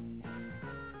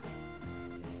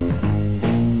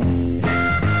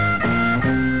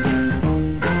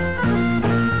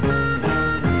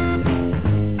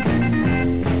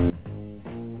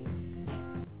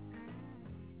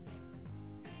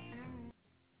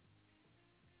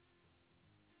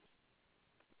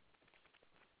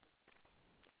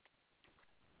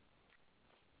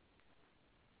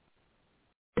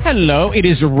 Hello, it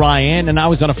is Ryan, and I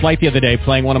was on a flight the other day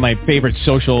playing one of my favorite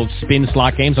social spin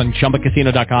slot games on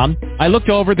ChumbaCasino.com. I looked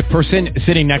over the person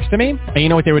sitting next to me, and you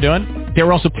know what they were doing? They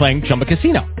were also playing Chumba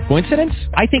Casino. Coincidence?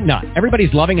 I think not.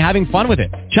 Everybody's loving having fun with it.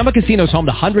 Chumba Casino is home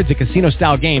to hundreds of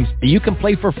casino-style games that you can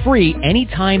play for free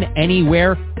anytime,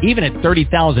 anywhere, even at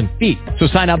 30,000 feet. So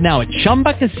sign up now at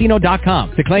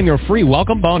ChumbaCasino.com to claim your free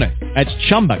welcome bonus. That's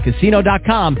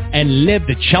ChumbaCasino.com and live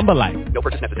the Chumba life. No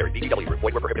purchase necessary. VGW. Void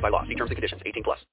where prohibited by law. See terms and conditions. 18+.